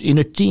 In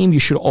a team, you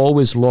should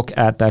always look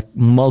at that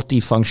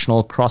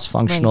multifunctional,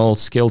 cross-functional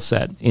skill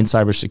set in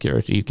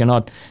cybersecurity. You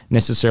cannot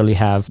necessarily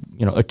have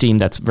a team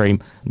that's very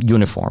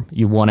uniform.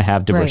 You want to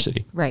have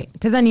diversity. Right.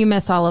 Because then you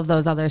miss all of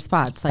those other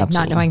spots, like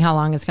Absolutely. not knowing how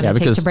long it's going to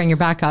take to bring your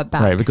backup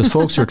back. Right, because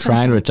folks who are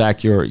trying to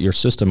attack your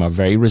system are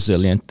very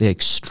resilient. They're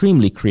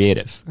extremely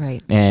creative.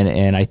 Right.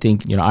 And I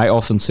think, I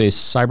often say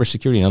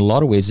cybersecurity in a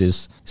lot of ways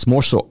is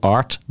more so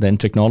art than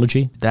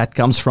technology. That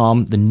comes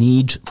from the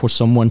need for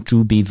someone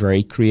to be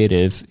very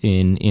creative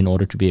in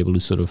order to be able to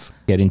sort of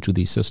get into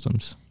these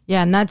systems.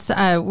 Yeah, and that's,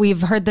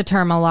 we've heard the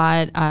term a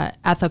lot,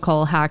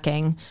 ethical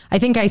hacking. I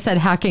think I said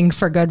hacking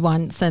for good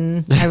once,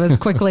 and I was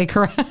quickly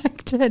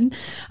corrected.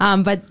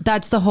 But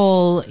that's the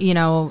whole,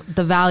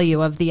 the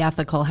value of the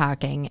ethical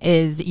hacking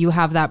is you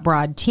have that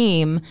broad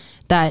team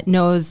that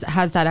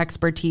has that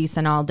expertise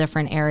in all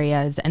different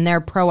areas, and they're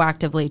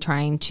proactively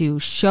trying to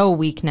show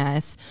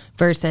weakness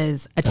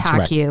versus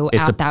attack you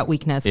at that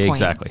weakness point.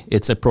 Exactly.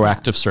 It's a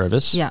proactive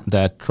service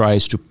that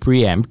tries to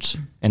preempt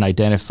and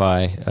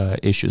identify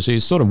issues. So you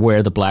sort of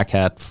wear the black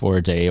hat for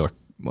a day or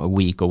a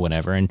week or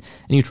whatever, and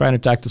you try and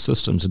attack the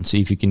systems and see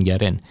if you can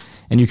get in.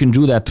 And you can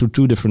do that through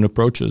two different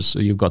approaches. So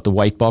you've got the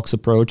white box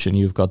approach and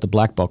you've got the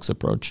black box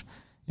approach.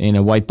 In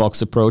a white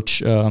box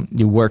approach,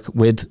 you work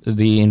with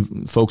the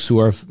folks who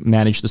have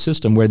managed the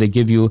system, where they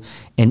give you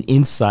an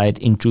insight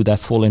into that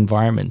full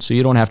environment. So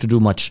you don't have to do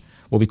much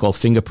what we call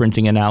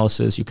fingerprinting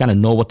analysis. You kind of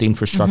know what the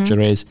infrastructure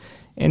is.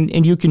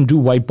 And you can do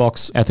white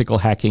box ethical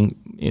hacking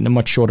in a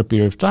much shorter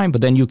period of time,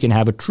 but then you can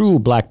have a true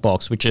black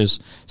box, which is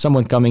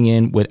someone coming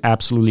in with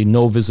absolutely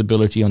no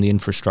visibility on the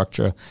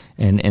infrastructure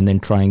and then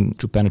trying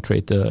to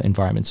penetrate the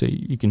environment. So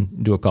you can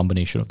do a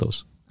combination of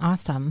those.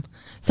 Awesome.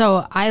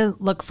 So I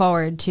look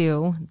forward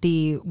to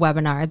the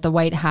webinar, the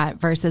white hat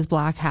versus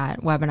black hat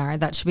webinar.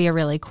 That should be a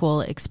really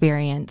cool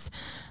experience.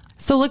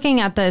 So looking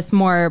at this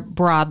more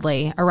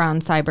broadly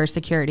around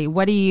cybersecurity,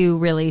 what do you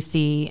really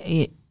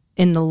see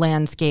in the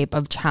landscape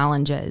of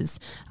challenges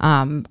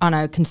on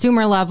a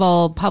consumer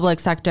level,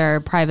 public sector,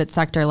 private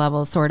sector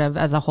level, sort of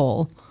as a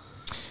whole?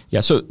 Yeah,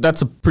 so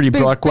that's a pretty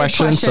broad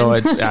question. So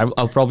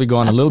I'll probably go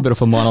on a little bit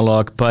of a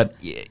monologue, but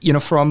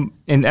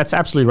and that's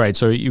absolutely right.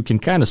 So you can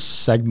kind of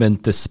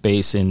segment the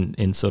space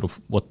in sort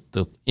of what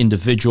the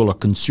individual or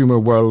consumer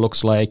world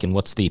looks like, and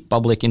what's the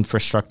public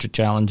infrastructure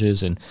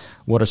challenges, and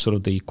what are sort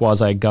of the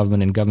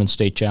quasi-government and government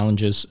state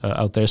challenges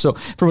out there. So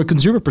from a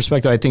consumer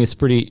perspective, I think it's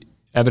pretty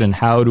evident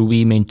how do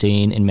we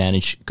maintain and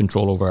manage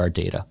control over our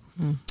data.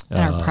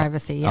 Our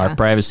privacy, our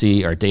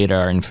privacy, our data,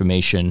 our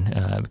information,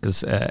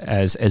 because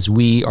as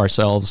we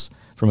ourselves,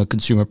 from a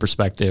consumer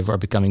perspective, are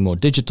becoming more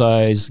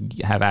digitized,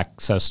 have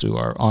access to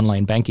our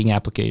online banking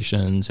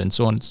applications, and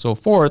so on and so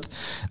forth,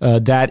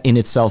 that in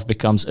itself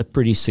becomes a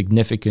pretty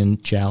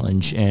significant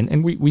challenge.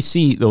 And we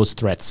see those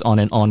threats on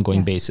an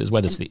ongoing basis,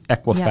 whether it's the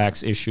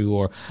Equifax issue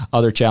or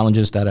other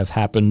challenges that have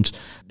happened.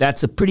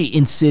 That's a pretty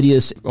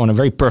insidious, on a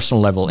very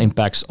personal level,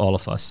 impacts all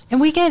of us. And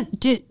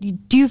do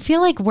you feel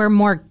like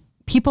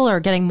people are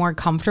getting more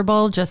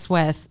comfortable just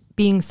with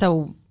being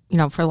so,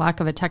 for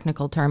lack of a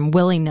technical term,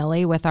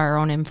 willy-nilly with our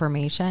own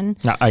information?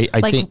 Now, I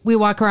think we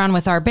walk around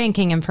with our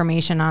banking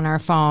information on our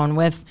phone,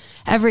 with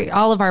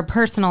all of our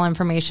personal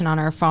information on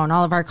our phone,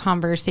 all of our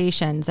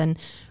conversations. And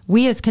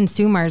we as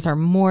consumers are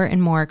more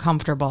and more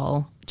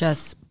comfortable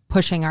just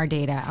pushing our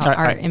data,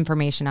 our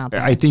information out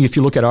there. I think if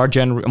you look at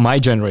my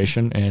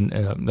generation, and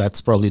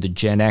that's probably the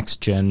Gen X,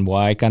 Gen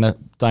Y kind of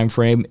time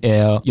frame,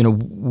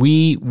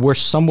 we were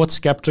somewhat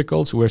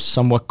skeptical, so we're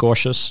somewhat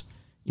cautious.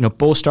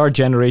 Post our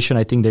generation,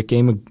 I think there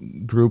came a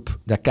group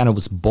that kind of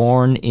was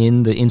born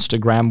in the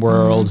Instagram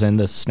worlds and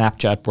the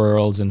Snapchat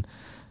worlds and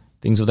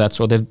things of that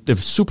sort. They're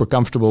super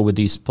comfortable with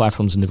these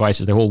platforms and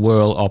devices. Their whole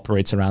world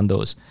operates around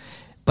those.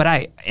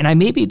 But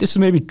this is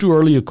maybe too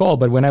early to call,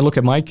 but when I look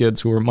at my kids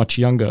who are much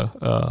younger,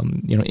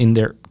 in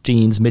their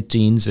teens,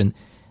 mid-teens, and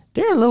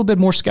they're a little bit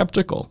more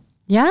skeptical.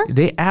 Yeah?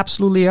 They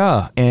absolutely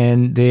are.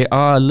 And they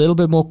are a little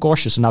bit more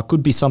cautious. Now, it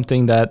could be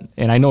something that,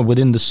 and I know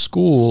within the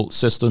school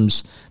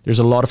systems, there's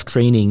a lot of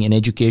training and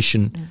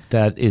education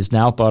that is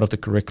now part of the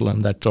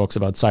curriculum that talks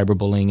about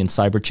cyberbullying and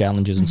cyber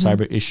challenges and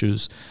cyber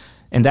issues.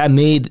 And that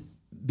may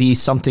be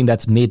something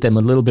that's made them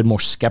a little bit more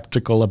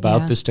skeptical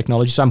about this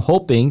technology. So I'm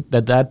hoping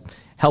that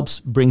helps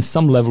bring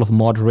some level of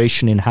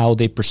moderation in how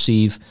they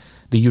perceive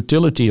the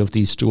utility of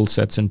these tool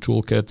sets and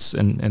toolkits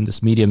and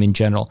this medium in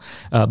general.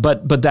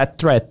 But that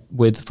threat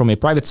from a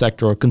private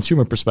sector or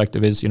consumer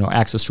perspective is,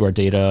 access to our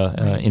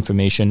data,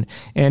 information.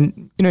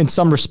 And, in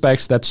some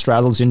respects that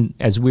straddles in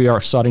as we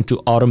are starting to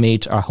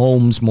automate our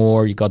homes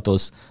more. You got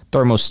those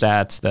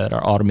thermostats that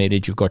are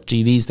automated. You've got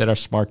TVs that are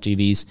smart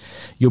TVs.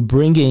 You're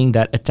bringing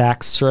that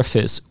attack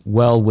surface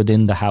well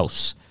within the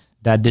house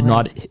that did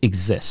not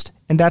exist.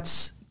 And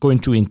that's going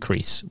to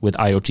increase with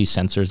IoT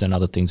sensors and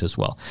other things as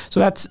well.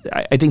 So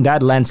I think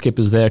that landscape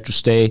is there to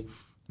stay.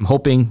 I'm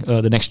hoping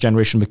the next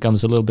generation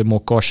becomes a little bit more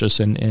cautious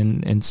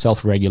and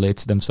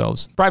self-regulates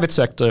themselves. Private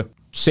sector,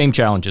 same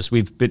challenges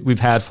we've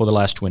had for the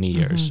last 20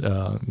 years.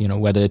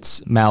 Whether it's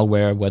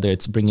malware, whether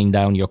it's bringing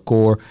down your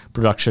core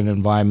production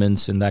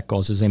environments and that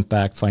causes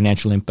impact,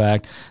 financial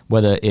impact,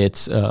 whether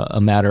it's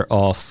a matter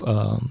of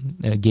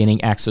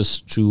gaining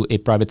access to a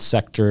private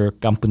sector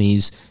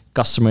company's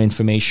customer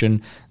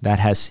information that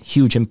has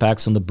huge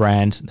impacts on the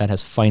brand, that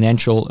has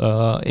financial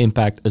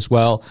impact as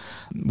well,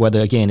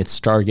 whether again it's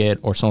Target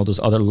or some of those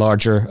other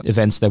larger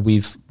events that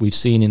we've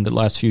seen in the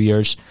last few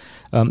years.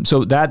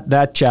 So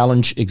that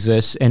challenge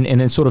exists, and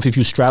then sort of if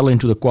you straddle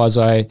into the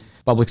quasi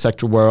public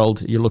sector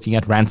world, you're looking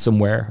at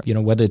ransomware.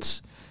 Whether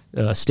it's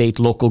state,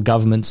 local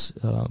governments,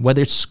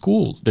 whether it's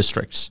school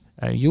districts.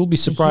 You'll be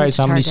surprised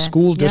how many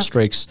school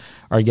districts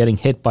are getting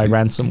hit by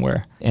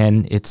ransomware,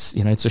 and it's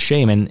a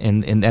shame.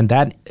 And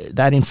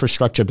that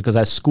infrastructure, because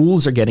as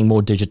schools are getting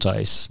more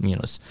digitized,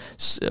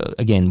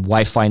 again,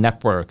 Wi-Fi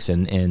networks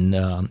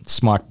and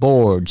smart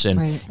boards,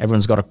 and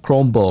everyone's got a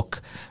Chromebook.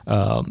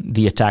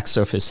 The attack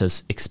surface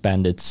has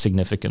expanded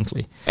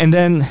significantly. And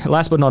then,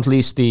 last but not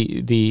least,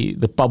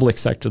 the public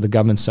sector, the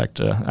government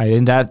sector. I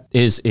think that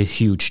is a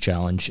huge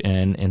challenge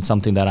and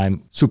something that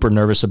I'm super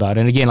nervous about.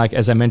 And again, like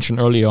as I mentioned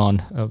early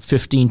on,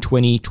 15,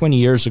 20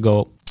 years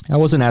ago, I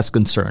wasn't as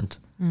concerned.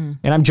 And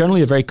I'm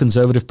generally a very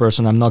conservative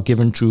person. I'm not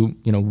given to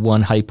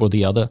one hype or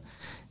the other.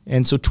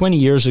 And so 20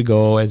 years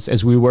ago,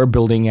 as we were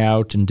building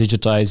out and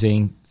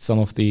digitizing some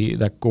of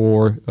that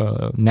core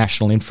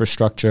national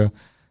infrastructure,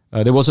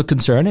 there was a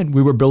concern, and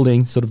we were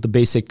building sort of the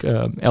basic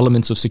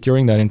elements of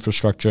securing that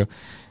infrastructure.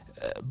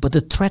 But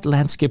the threat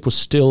landscape was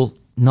still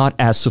not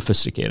as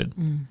sophisticated.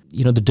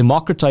 The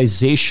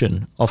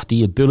democratization of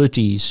the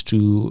abilities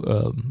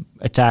to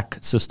attack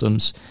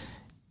systems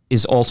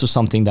is also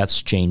something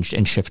that's changed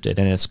and shifted,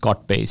 and it's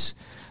got pace.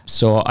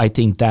 So I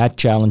think that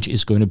challenge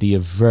is going to be a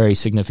very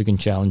significant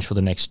challenge for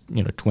the next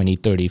 20,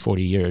 30,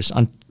 40 years,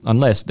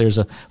 unless there's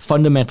a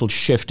fundamental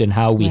shift in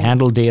how we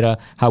handle data,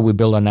 how we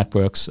build our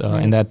networks,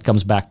 and that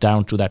comes back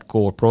down to that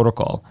core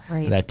protocol.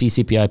 That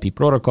TCP/IP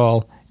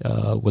protocol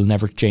will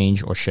never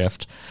change or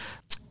shift.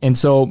 And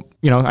so,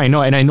 I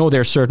know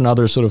there are certain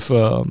other sort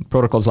of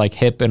protocols like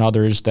HIP and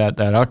others that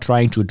are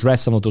trying to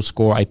address some of those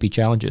core IP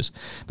challenges.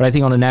 But I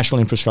think on a national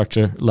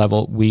infrastructure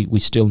level, we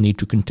still need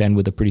to contend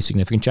with a pretty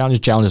significant challenge.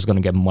 The challenge is going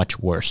to get much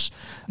worse.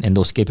 And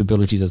those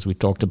capabilities, as we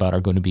talked about,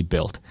 are going to be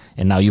built.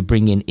 And now you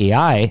bring in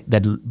AI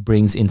that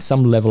brings in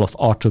some level of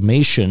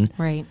automation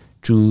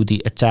to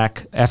the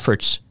attack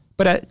efforts.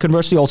 But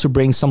conversely, also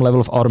brings some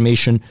level of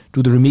automation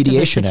to the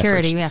remediation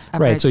efforts.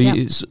 Right.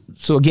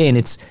 So again,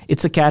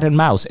 it's a cat and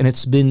mouse, and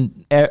it's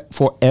been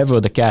forever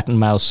the cat and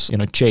mouse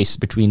chase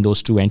between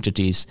those two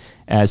entities.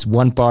 As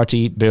one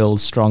party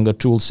builds stronger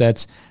tool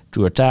sets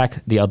to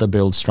attack, the other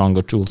builds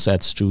stronger tool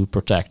sets to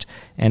protect.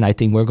 And I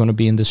think we're going to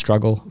be in this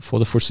struggle for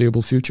the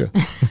foreseeable future.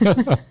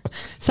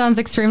 Sounds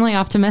extremely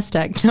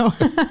optimistic. No,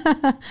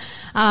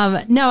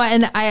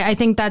 and I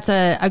think that's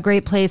a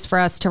great place for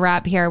us to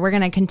wrap here. We're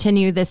going to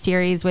continue this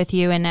series with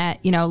you, and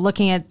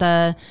looking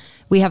at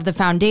we have the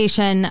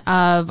foundation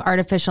of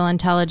artificial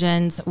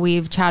intelligence.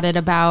 We've chatted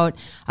about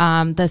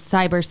the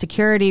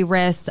cybersecurity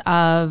risks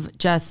of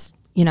just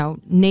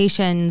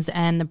nations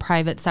and the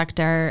private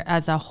sector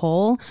as a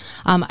whole.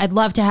 I'd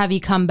love to have you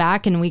come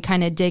back and we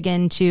kind of dig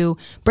into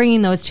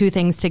bringing those two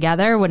things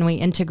together when we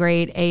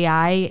integrate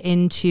AI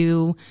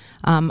into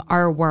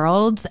our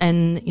worlds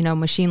and,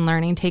 machine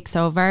learning takes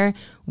over,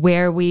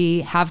 where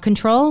we have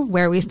control,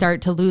 where we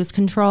start to lose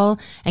control,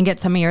 and get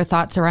some of your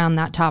thoughts around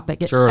that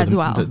topic as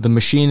well. The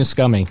machine is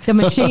coming. The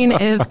machine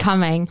is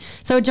coming.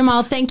 So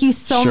Jamal, thank you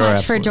so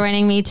much for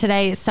joining me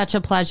today. Such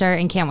a pleasure,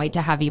 and can't wait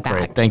to have you back.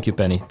 Great. Thank you,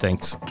 Penny.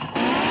 Thanks.